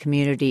Japanese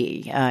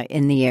community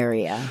in the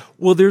area?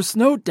 Well, there's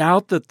no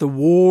doubt that the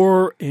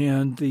war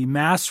and the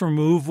mass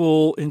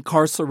removal,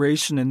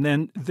 incarceration,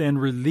 and then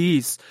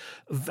release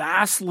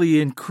vastly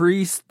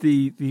increased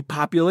the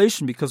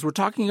population, because we're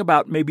talking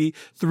about maybe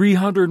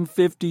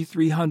 350,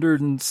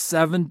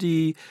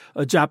 370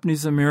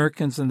 Japanese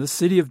Americans in the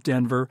city of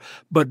Denver.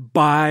 But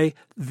by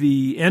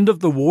the end of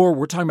the war,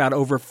 we're talking about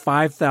over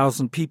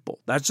 5,000 people.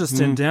 That's just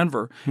in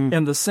Denver.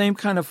 And the same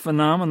kind of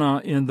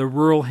phenomena in the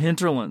rural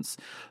hinterlands.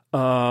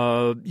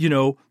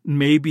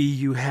 Maybe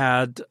you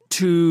had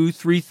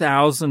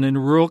 2,000-3,000 in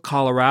rural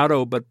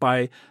Colorado, but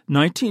by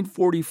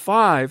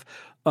 1945,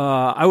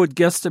 I would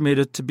guesstimate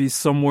it to be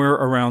somewhere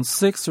around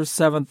 6,000 or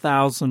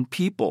 7,000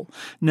 people.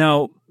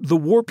 Now, the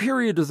war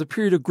period is a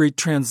period of great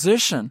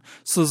transition,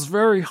 so it's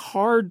very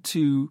hard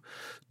to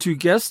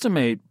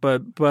guesstimate.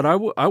 But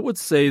I would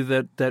say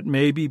that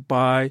maybe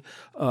by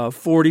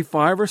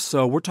 45 or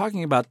so, we're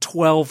talking about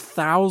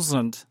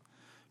 12,000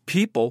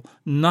 people,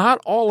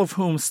 not all of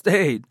whom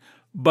stayed.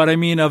 But I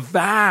mean, a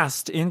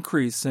vast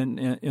increase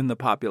in the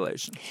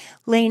population.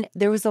 Lane,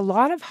 there was a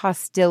lot of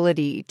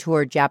hostility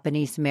toward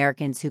Japanese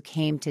Americans who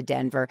came to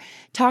Denver.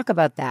 Talk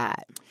about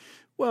that.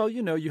 Well,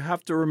 you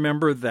have to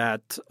remember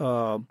that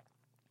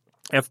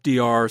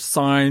FDR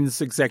signs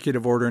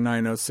Executive Order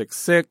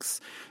 9066,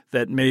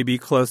 that maybe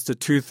close to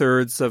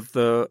 2/3 of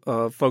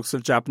the folks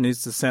of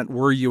Japanese descent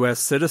were U.S.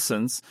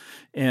 citizens.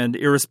 And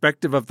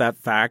irrespective of that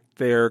fact,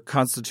 their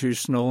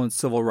constitutional and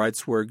civil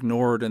rights were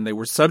ignored, and they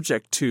were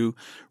subject to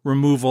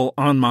removal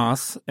en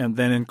masse and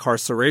then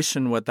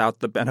incarceration without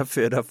the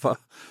benefit of a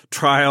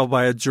trial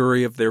by a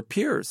jury of their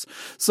peers.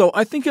 So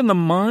I think in the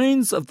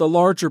minds of the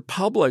larger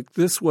public,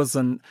 this was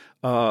an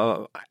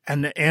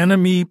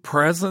enemy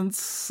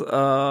presence,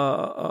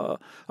 a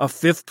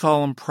fifth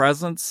column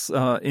presence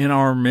in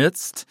our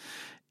midst.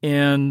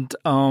 And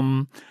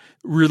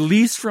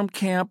release from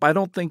camp, I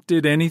don't think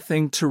did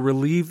anything to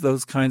relieve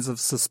those kinds of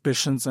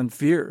suspicions and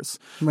fears.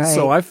 Right.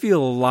 So I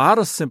feel a lot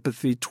of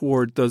sympathy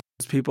toward those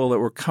people that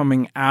were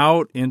coming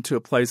out into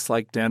a place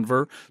like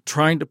Denver,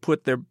 trying to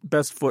put their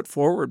best foot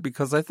forward,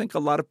 because I think a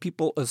lot of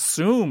people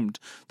assumed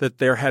that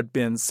there had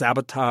been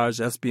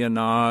sabotage,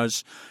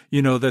 espionage,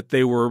 that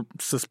they were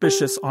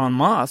suspicious en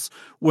masse,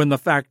 when the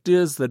fact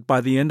is that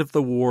by the end of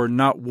the war,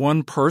 not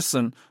one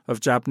person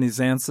of Japanese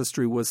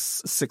ancestry was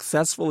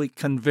successfully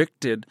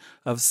convicted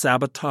of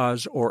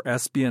sabotage or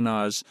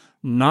espionage.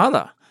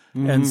 Nada.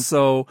 Mm-hmm. And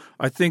so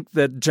I think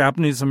that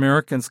Japanese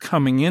Americans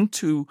coming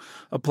into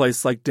a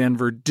place like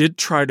Denver did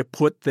try to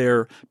put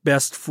their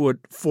best foot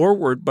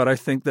forward, but I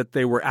think that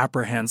they were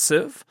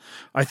apprehensive.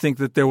 I think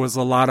that there was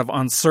a lot of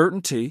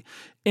uncertainty.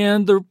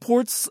 And the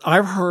reports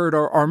I've heard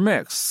are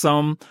mixed.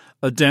 Some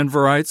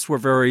Denverites were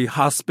very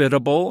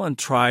hospitable and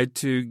tried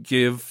to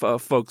give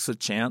folks a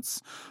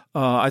chance.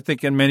 I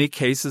think in many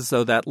cases,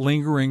 though, that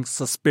lingering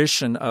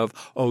suspicion of,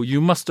 you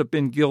must have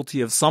been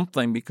guilty of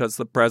something because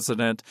the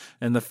president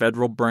and the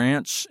federal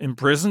branch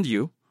imprisoned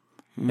you.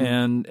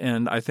 Mm.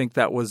 And I think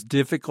that was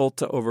difficult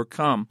to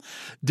overcome.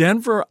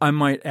 Denver, I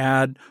might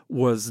add,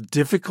 was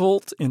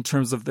difficult in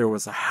terms of there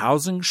was a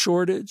housing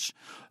shortage.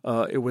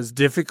 It was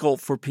difficult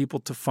for people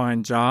to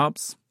find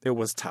jobs. It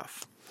was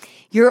tough.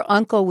 Your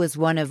uncle was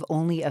one of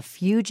only a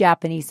few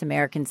Japanese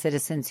American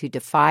citizens who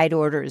defied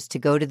orders to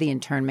go to the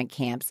internment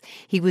camps.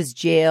 He was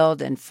jailed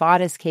and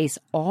fought his case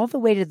all the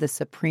way to the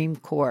Supreme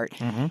Court.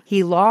 Mm-hmm.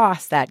 He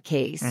lost that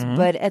case, mm-hmm.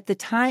 but at the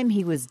time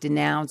he was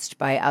denounced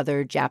by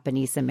other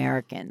Japanese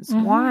Americans.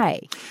 Mm-hmm.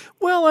 Why?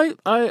 Well,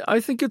 I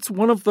think it's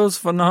one of those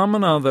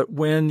phenomena that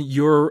when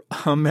you're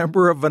a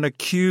member of an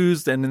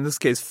accused, and in this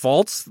case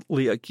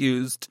falsely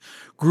accused,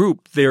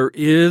 group, there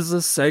is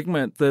a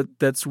segment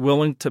that's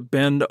willing to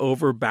bend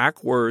over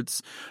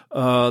backwards,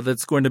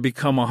 that's going to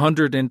become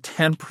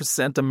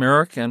 110%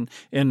 American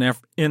in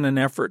an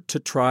effort to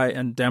try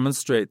and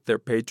demonstrate their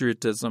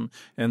patriotism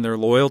and their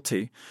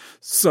loyalty.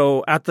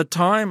 So at the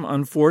time,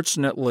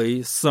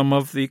 unfortunately, some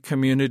of the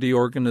community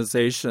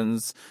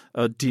organizations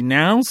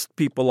denounced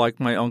people like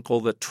my uncle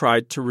that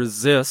tried to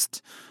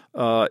resist.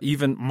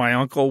 Even my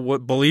uncle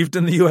believed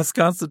in the U.S.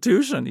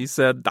 Constitution. He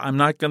said, I'm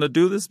not going to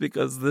do this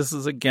because this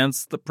is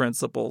against the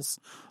principles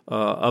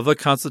of the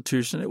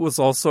Constitution. It was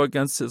also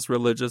against his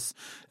religious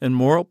and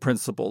moral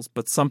principles.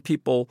 But some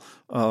people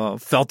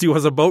felt he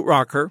was a boat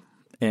rocker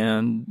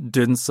and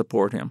didn't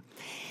support him.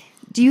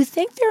 Do you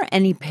think there are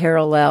any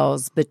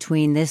parallels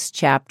between this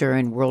chapter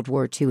in World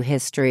War II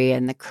history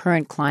and the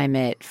current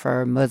climate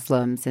for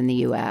Muslims in the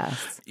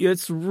U.S.?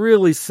 It's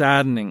really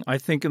saddening. I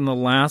think in the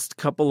last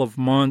couple of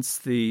months,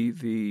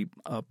 the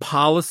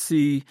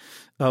policy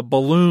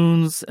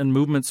balloons and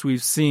movements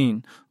we've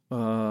seen,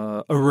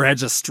 a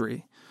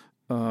registry,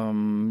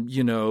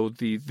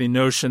 the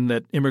notion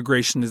that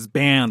immigration is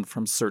banned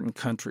from certain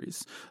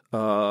countries,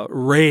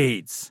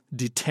 raids,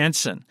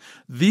 detention.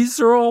 These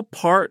are all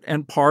part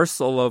and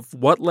parcel of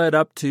what led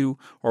up to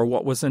or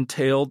what was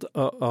entailed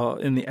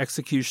in the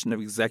execution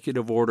of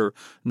Executive Order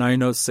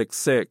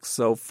 9066.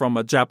 So from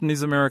a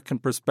Japanese American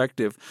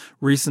perspective,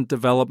 recent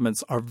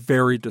developments are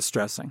very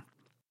distressing.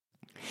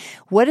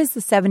 What is the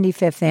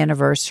 75th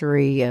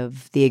anniversary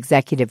of the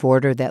executive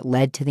order that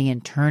led to the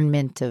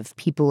internment of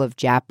people of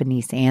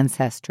Japanese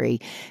ancestry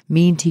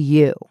mean to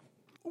you?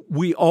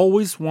 We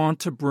always want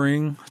to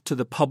bring to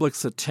the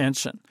public's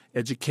attention,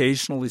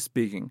 educationally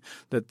speaking,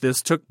 that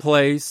this took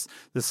place.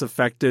 This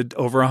affected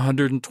over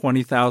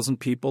 120,000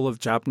 people of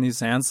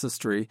Japanese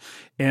ancestry,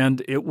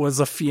 and it was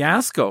a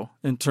fiasco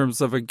in terms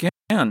of, again,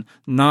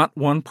 not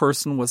one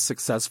person was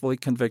successfully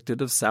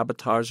convicted of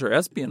sabotage or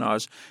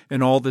espionage,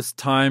 and all this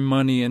time,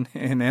 money, and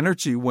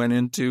energy went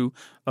into,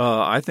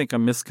 I think, a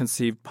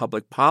misconceived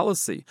public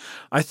policy.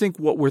 I think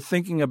what we're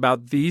thinking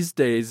about these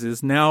days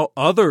is now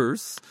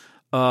others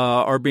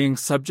are being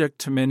subject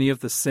to many of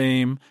the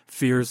same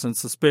fears and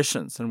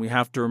suspicions. And we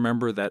have to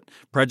remember that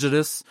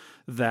prejudice,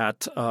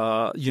 that,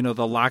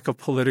 the lack of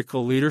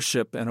political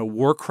leadership and a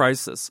war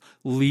crisis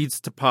leads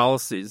to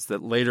policies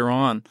that later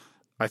on,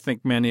 I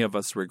think many of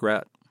us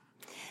regret.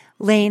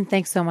 Lane,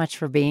 thanks so much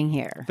for being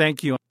here.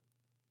 Thank you.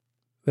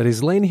 That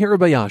is Lane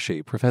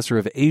Hirabayashi, professor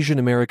of Asian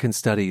American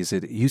Studies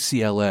at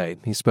UCLA.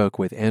 He spoke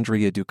with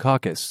Andrea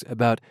Dukakis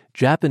about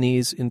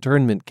Japanese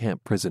internment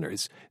camp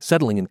prisoners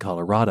settling in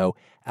Colorado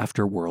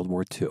after World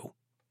War II.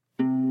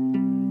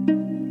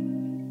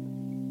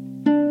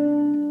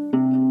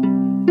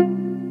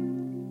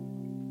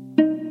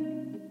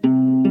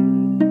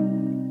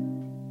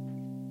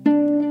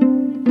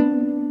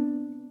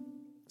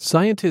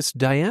 Scientist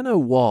Diana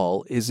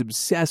Wall is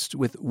obsessed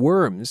with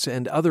worms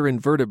and other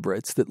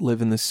invertebrates that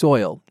live in the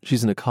soil.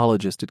 She's an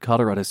ecologist at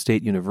Colorado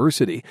State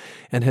University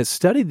and has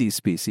studied these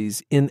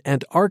species in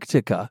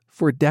Antarctica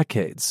for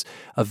decades.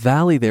 A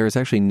valley there is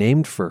actually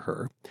named for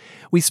her.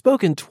 We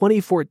spoke in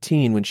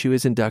 2014 when she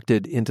was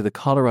inducted into the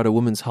Colorado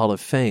Women's Hall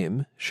of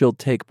Fame. She'll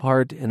take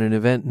part in an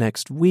event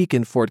next week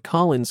in Fort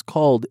Collins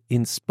called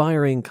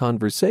Inspiring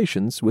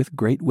Conversations with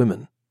Great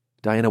Women.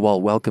 Diana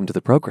Wall, welcome to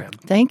the program.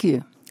 Thank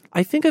you.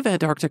 I think of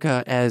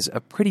Antarctica as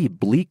a pretty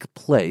bleak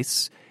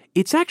place.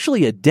 It's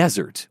actually a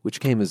desert,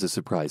 which came as a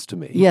surprise to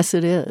me. Yes,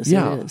 it is.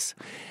 Yeah. It is.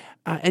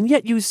 And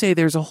yet you say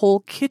there's a whole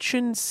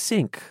kitchen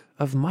sink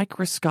of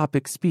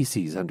microscopic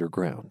species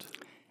underground.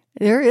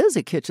 There is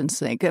a kitchen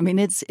sink. I mean,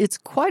 it's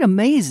quite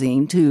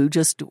amazing to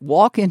just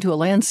walk into a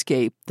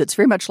landscape that's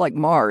very much like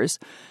Mars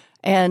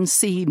and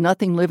see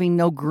nothing living,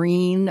 no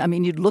green. I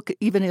mean, you'd look,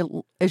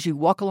 even as you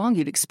walk along,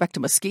 you'd expect a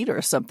mosquito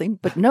or something,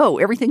 but no,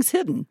 everything's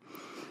hidden.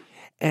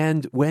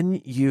 And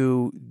when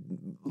you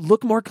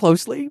look more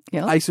closely,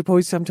 I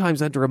suppose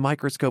sometimes under a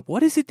microscope,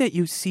 what is it that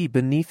you see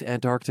beneath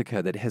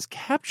Antarctica that has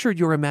captured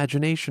your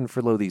imagination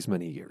for these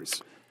many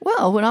years?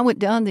 Well, when I went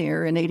down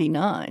there in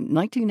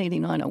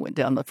 1989, I went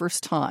down the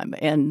first time,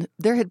 and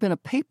there had been a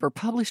paper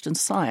published in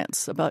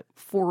Science about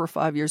 4 or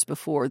 5 years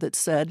before that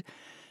said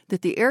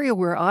that the area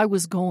where I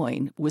was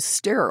going was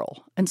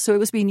sterile, and so it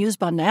was being used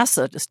by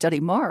NASA to study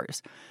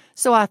Mars.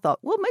 So I thought,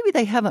 well, maybe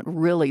they haven't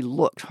really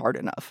looked hard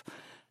enough.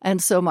 And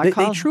so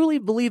they truly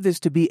believe this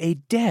to be a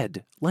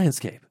dead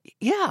landscape.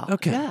 Yeah.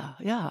 Okay.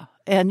 Yeah.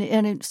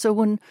 And so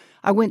when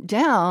I went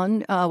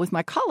down with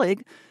my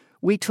colleague,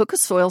 we took a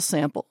soil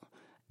sample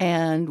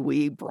and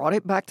we brought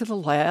it back to the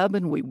lab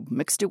and we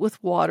mixed it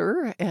with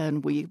water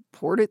and we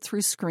poured it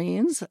through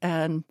screens,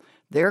 and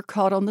they're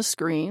caught on the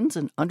screens,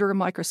 and under a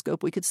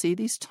microscope we could see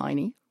these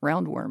tiny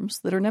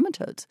roundworms that are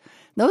nematodes.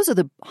 Those are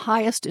the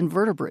highest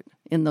invertebrate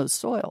in those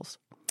soils.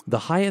 The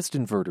highest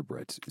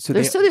invertebrate. So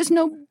there's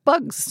no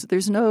bugs,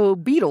 there's no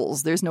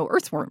beetles, there's no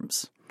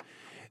earthworms.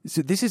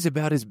 So this is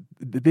about as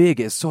big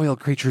as soil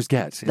creatures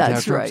get.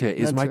 That's right.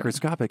 Is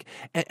microscopic.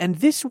 Right. And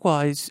this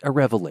was a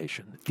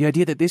revelation, the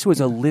idea that this was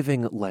a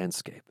living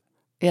landscape.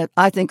 Yeah,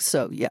 I think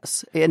so,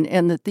 yes.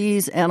 And that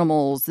these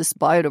animals, this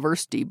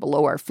biodiversity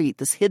below our feet,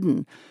 this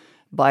hidden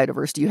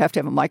biodiversity you have to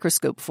have a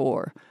microscope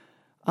for,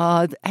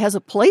 has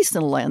a place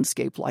in a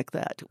landscape like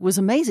that. It was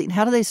amazing.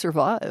 How do they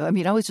survive? I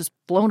mean, I was just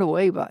blown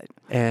away by it.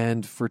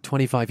 And for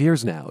 25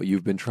 years now,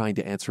 you've been trying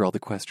to answer all the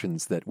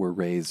questions that were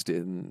raised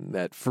in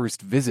that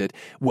first visit.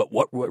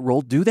 What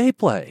role do they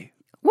play?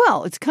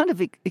 Well, it's kind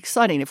of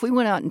exciting. If we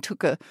went out and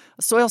took a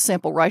soil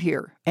sample right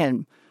here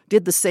and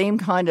did the same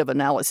kind of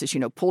analysis,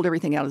 pulled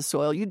everything out of the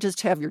soil, you'd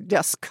just have your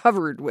desk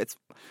covered with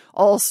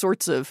all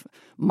sorts of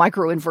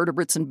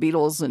microinvertebrates and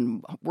beetles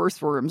and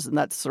earthworms and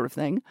that sort of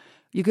thing.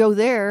 You go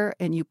there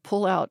and you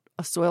pull out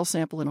a soil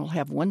sample and it'll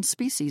have one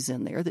species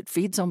in there that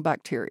feeds on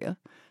bacteria,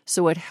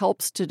 so it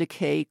helps to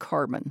decay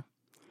carbon.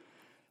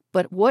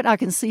 But what I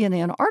can see in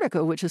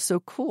Antarctica, which is so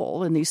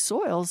cool in these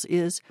soils,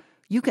 is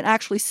you can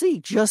actually see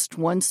just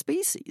one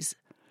species,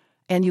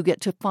 and you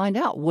get to find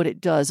out what it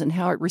does and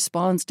how it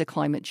responds to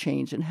climate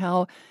change and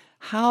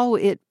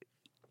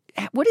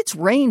what its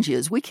range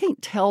is. We can't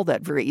tell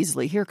that very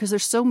easily here because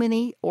there's so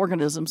many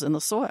organisms in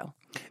the soil.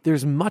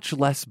 There's much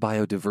less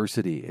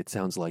biodiversity, it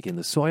sounds like, in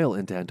the soil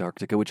in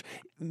Antarctica, which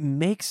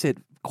makes it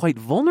quite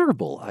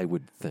vulnerable, I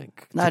would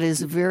think. That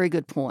is a very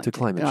good point. To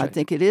climate change. I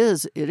think it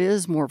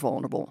is more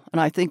vulnerable. And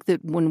I think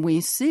that when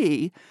we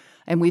see,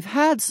 and we've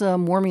had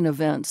some warming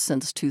events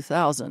since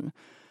 2000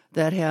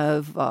 that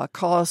have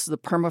caused the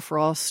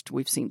permafrost,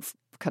 we've seen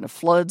kind of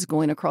floods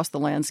going across the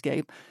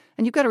landscape.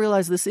 And you've got to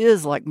realize this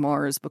is like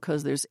Mars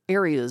because there's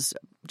areas,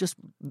 just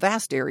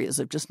vast areas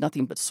of just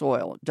nothing but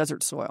soil,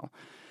 desert soil.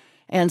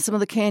 And some of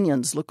the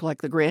canyons look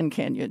like the Grand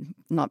Canyon,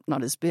 not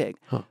as big.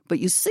 Huh. But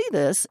you see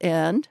this,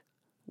 and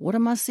what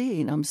am I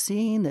seeing? I'm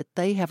seeing that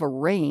they have a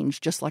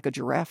range just like a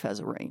giraffe has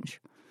a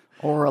range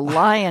or a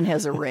lion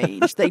has a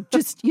range. They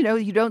just, you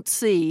don't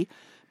see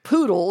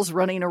poodles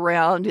running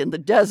around in the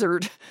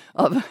desert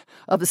of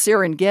the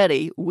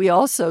Serengeti. We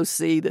also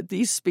see that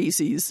these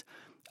species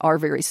are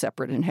very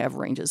separate and have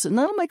ranges, and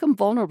that'll make them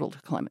vulnerable to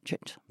climate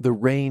change. The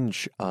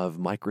range of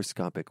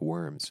microscopic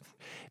worms.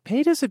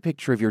 Paint us a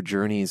picture of your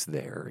journeys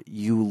there.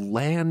 You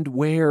land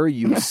where,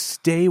 you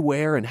stay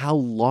where, and how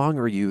long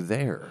are you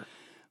there?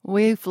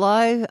 We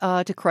fly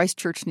to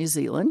Christchurch, New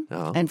Zealand,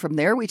 and from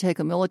there we take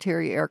a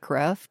military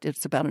aircraft.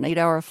 It's about an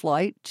 8-hour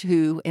flight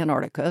to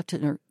Antarctica.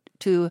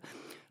 To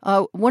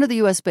one of the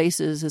U.S.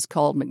 bases is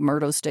called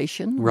McMurdo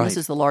Station. Right. This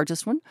is the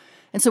largest one.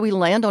 And so we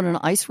land on an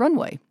ice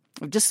runway.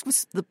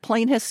 The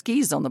plane has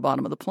skis on the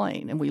bottom of the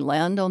plane, and we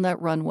land on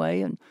that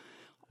runway and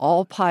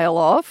all pile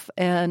off,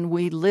 and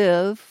we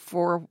live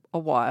for a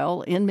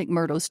while in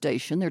McMurdo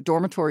Station. There are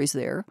dormitories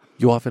there.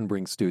 You often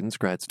bring students,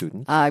 grad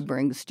students? I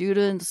bring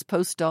students,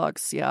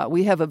 postdocs. Yeah,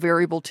 we have a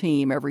variable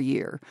team every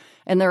year.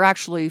 And there are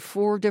actually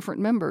 4 different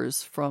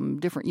members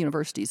from different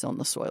universities on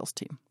the soils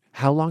team.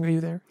 How long are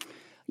you there?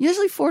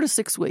 Usually 4 to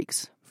 6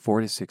 weeks. 4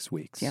 to 6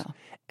 weeks. Yeah.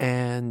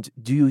 And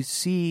do you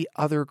see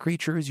other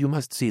creatures? You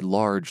must see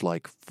large,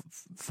 like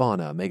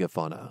fauna,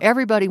 megafauna.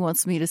 Everybody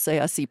wants me to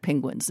say I see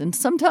penguins, and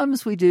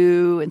sometimes we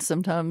do, and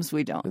sometimes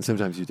we don't. And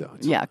sometimes you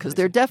don't. Yeah, because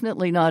they're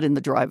definitely not in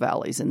the dry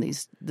valleys in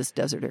this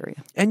desert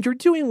area. And you're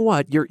doing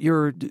what?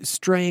 You're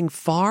straying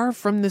far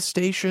from the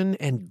station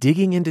and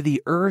digging into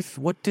the earth.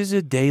 What does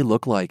a day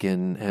look like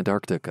in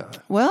Antarctica?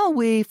 Well,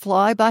 we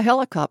fly by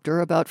helicopter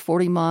about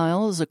 40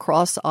 miles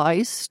across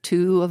ice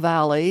to a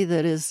valley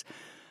that is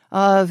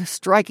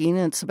striking.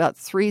 It's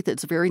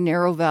it's a very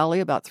narrow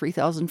valley, about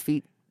 3,000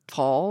 feet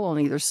tall on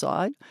either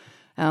side.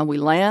 We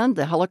land,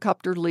 the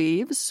helicopter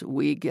leaves,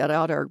 we get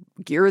out our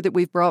gear that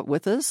we've brought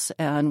with us,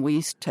 and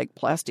we take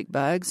plastic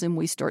bags and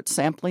we start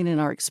sampling in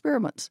our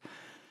experiments.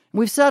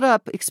 We've set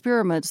up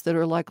experiments that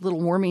are like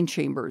little warming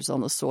chambers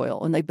on the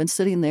soil, and they've been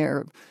sitting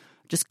there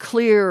just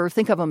clear.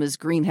 Think of them as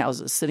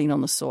greenhouses sitting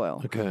on the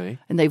soil. Okay.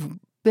 And they've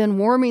been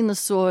warming the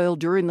soil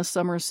during the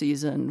summer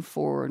season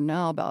for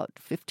now about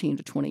 15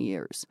 to 20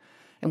 years.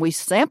 And we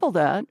sample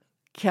that,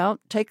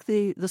 take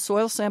the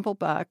soil sample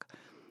back,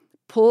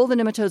 pull the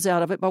nematodes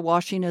out of it by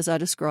washing, as I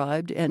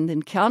described, and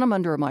then count them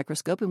under a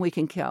microscope, and we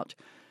can count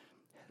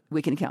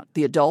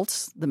the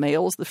adults, the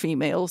males, the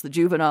females, the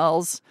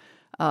juveniles.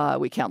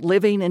 We count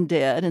living and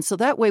dead. And so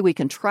that way we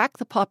can track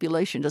the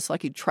population just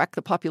like you track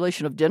the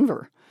population of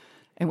Denver.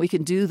 And we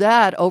can do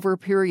that over a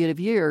period of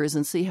years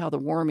and see how the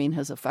warming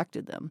has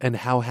affected them. And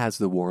how has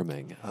the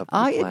warming of the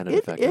planet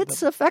affected them?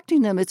 It's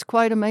affecting them. It's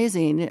quite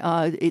amazing.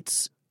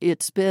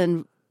 It's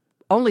been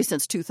only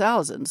since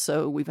 2000,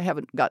 so we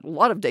haven't got a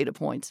lot of data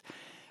points.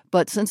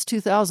 But since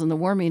 2000, the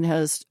warming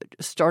has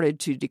started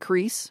to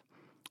decrease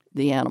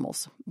the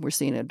animals. We're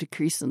seeing a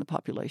decrease in the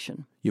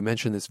population. You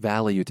mentioned this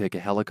valley you take a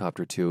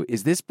helicopter to.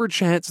 Is this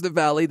perchance the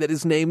valley that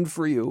is named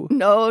for you?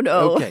 No.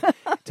 Okay.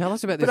 Tell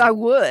us about this. But I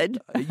would.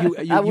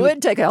 I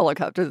would take a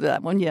helicopter to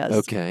that one, yes.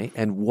 Okay.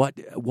 And what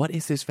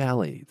is this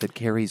valley that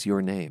carries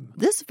your name?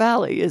 This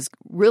valley is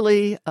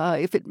really,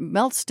 if it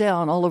melts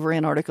down all over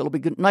Antarctica, it'll be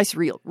good, nice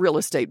real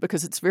estate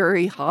because it's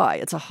very high.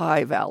 It's a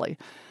high valley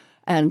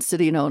and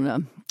sitting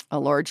on a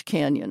large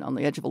canyon, on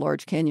the edge of a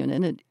large canyon.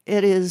 And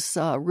it is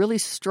really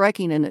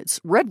striking, and it's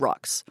red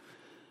rocks.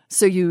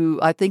 So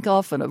I think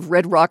often of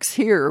red rocks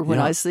here when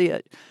I see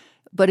it.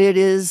 But it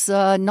is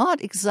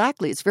not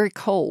exactly. It's very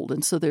cold,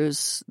 and so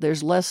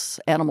there's less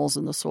animals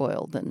in the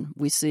soil than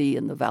we see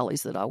in the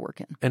valleys that I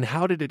work in. And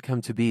how did it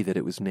come to be that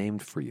it was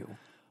named for you?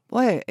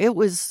 Boy, it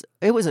was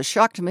a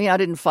shock to me. I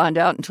didn't find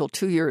out until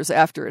 2 years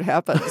after it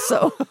happened.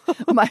 So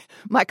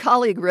my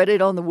colleague read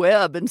it on the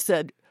web and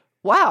said,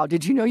 "Wow,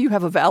 did you know you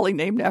have a valley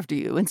named after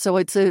you?" And so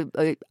I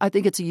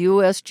think it's a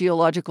U.S.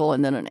 geological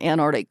and then an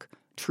Antarctic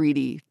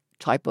treaty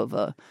type of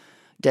a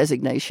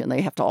designation.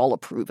 They have to all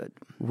approve it.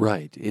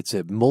 Right. It's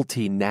a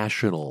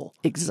multinational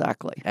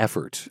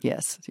effort.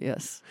 Yes.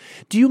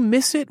 Do you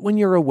miss it when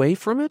you're away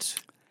from it?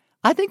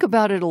 I think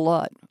about it a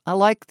lot. I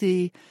like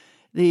the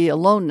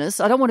aloneness.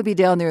 I don't want to be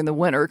down there in the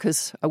winter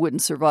because I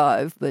wouldn't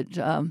survive. But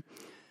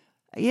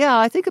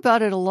I think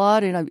about it a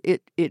lot, and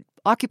it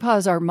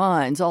occupies our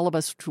minds, all of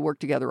us who work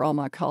together, all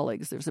my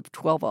colleagues. There's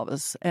 12 of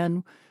us,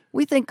 and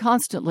we think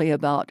constantly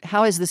about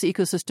how is this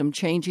ecosystem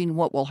changing,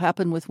 what will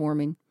happen with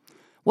warming,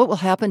 what will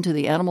happen to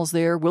the animals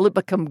there, will it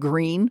become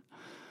green?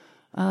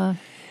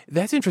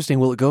 That's interesting.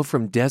 Will it go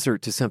from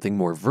desert to something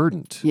more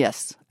verdant?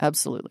 Yes,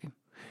 absolutely.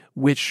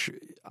 Which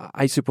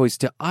I suppose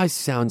to us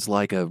sounds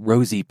like a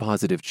rosy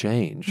positive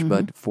change,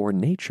 but for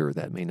nature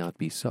that may not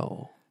be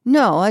so.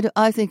 No,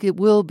 I think it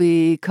will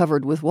be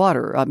covered with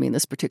water,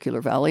 this particular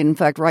valley. In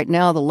fact, right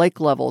now, the lake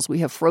levels, we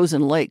have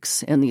frozen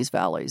lakes in these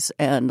valleys,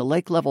 and the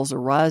lake levels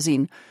are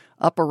rising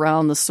up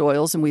around the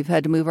soils, and we've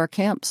had to move our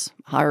camps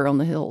higher on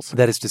the hills.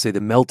 That is to say,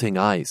 the melting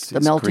ice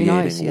is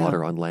creating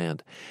water on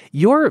land.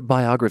 Your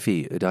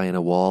biography,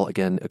 Diana Wall,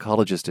 again,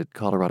 ecologist at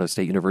Colorado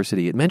State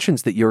University, it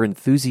mentions that your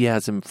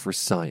enthusiasm for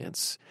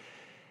science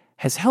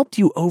has helped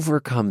you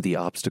overcome the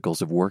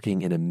obstacles of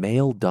working in a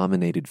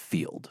male-dominated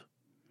field.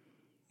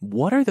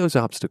 What are those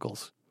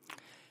obstacles?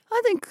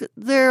 I think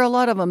there are a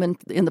lot of them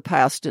in the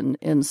past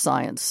in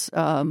science.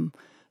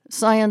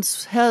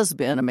 Science has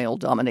been a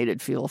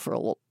male-dominated field for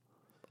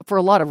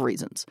a lot of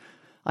reasons.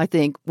 I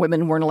think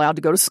women weren't allowed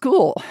to go to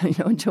school,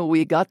 until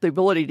we got the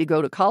ability to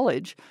go to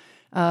college.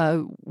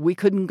 We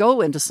couldn't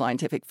go into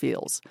scientific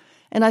fields.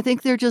 And I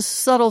think they're just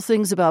subtle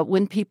things about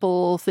when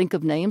people think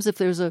of names. If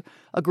there's a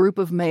group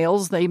of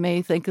males, they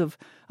may think of,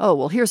 oh,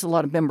 well, here's a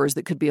lot of members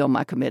that could be on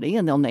my committee,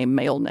 and they'll name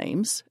male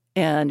names.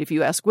 And if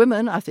you ask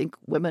women, I think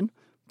women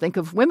think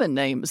of women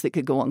names that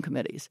could go on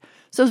committees.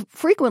 So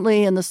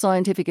frequently in the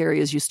scientific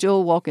areas, you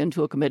still walk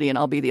into a committee and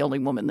I'll be the only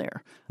woman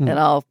there. And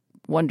I'll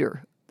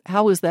wonder,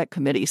 how is that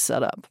committee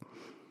set up?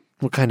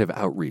 What kind of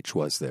outreach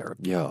was there?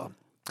 Yeah.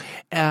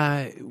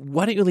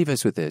 Why don't you leave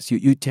us with this?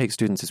 You take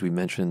students, as we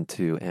mentioned,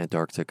 to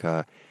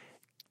Antarctica.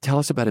 Tell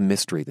us about a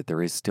mystery that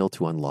there is still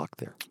to unlock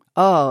there.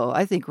 Oh,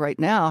 I think right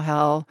now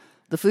how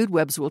the food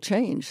webs will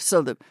change.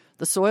 So the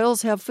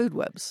soils have food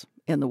webs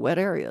in the wet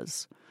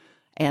areas.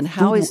 And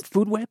how is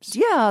food webs?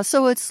 Yeah,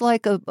 so it's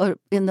like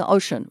in the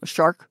ocean, a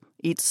shark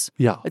eats.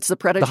 Yeah, it's the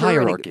predator. The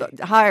hierarchy.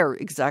 Higher,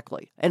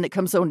 exactly. And it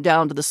comes on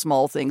down to the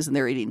small things, and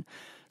they're eating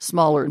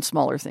smaller and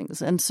smaller things.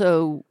 And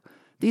so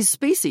these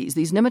species,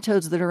 these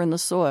nematodes that are in the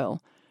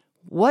soil,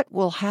 what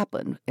will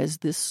happen as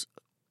this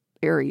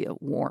area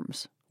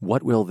warms?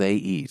 What will they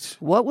eat?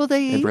 What will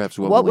they eat? And perhaps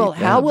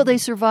how will they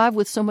survive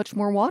with so much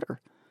more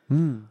water?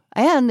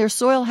 And their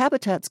soil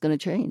habitat's going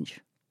to change.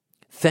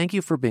 Thank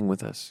you for being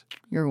with us.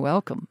 You're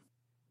welcome.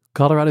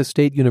 Colorado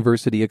State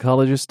University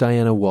ecologist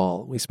Diana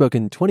Wall. We spoke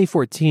in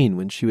 2014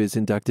 when she was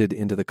inducted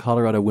into the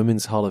Colorado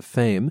Women's Hall of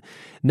Fame.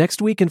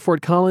 Next week in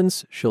Fort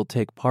Collins, she'll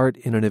take part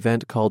in an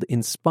event called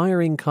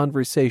Inspiring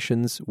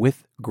Conversations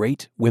with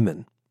Great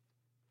Women.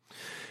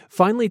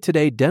 Finally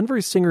today, Denver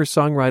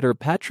singer-songwriter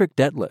Patrick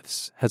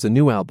Detlefs has a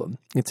new album.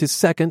 It's his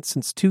second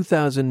since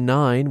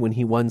 2009 when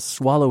he won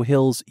Swallow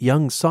Hill's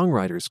Young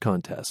Songwriters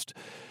Contest.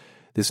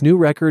 This new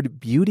record,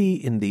 Beauty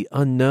in the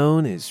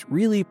Unknown, is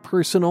really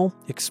personal,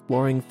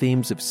 exploring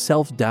themes of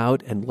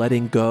self-doubt and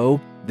letting go.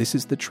 This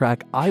is the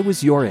track I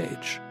Was Your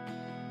Age.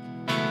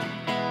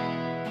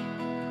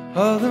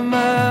 All the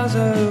miles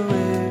are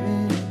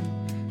wearing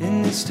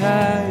in this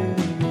tired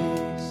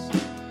race.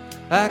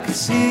 I could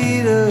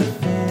see the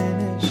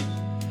finish,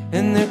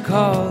 and they're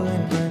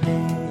calling my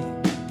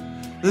name.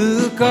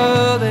 Look,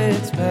 all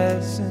that's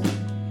passing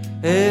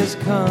is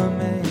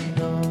coming.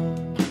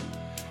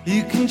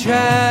 You can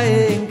try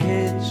and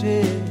catch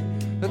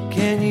it, but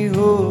can you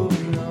hold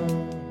on?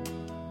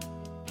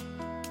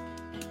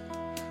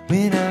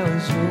 When I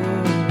was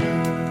your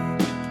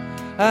age,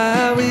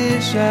 I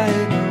wish I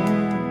had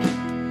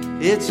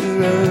known it's a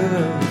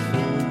rough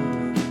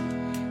road,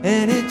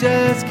 and it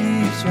just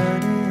keeps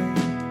running.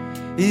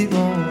 It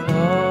won't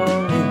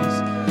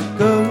always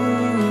go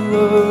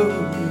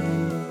away.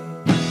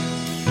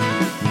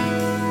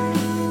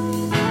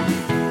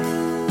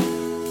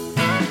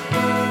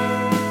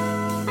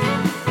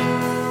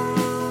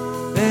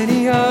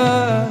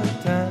 Hard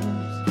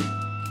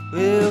times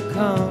will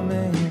come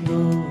and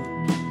go,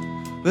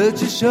 but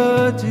you're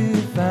sure to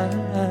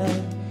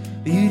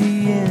find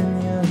beauty in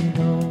the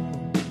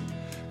unknown.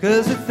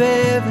 'Cause with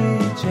every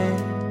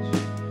change,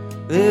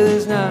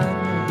 there's not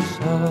much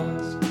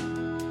loss.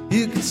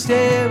 You can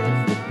stay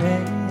with the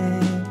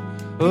pain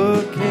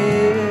or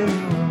carry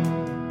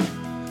on.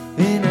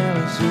 When I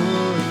was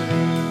your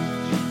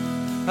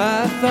age,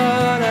 I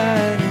thought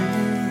I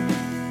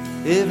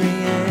knew every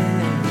answer.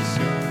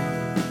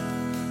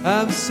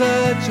 I'm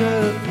such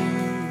a fool.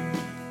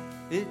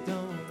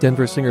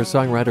 Denver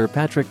singer-songwriter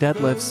Patrick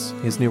Detlefs.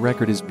 His new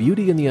record is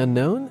Beauty in the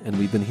Unknown, and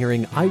we've been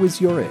hearing I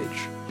Was Your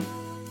Age.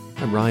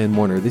 I'm Ryan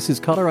Warner. This is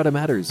Colorado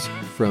Matters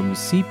from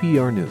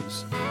CPR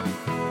News.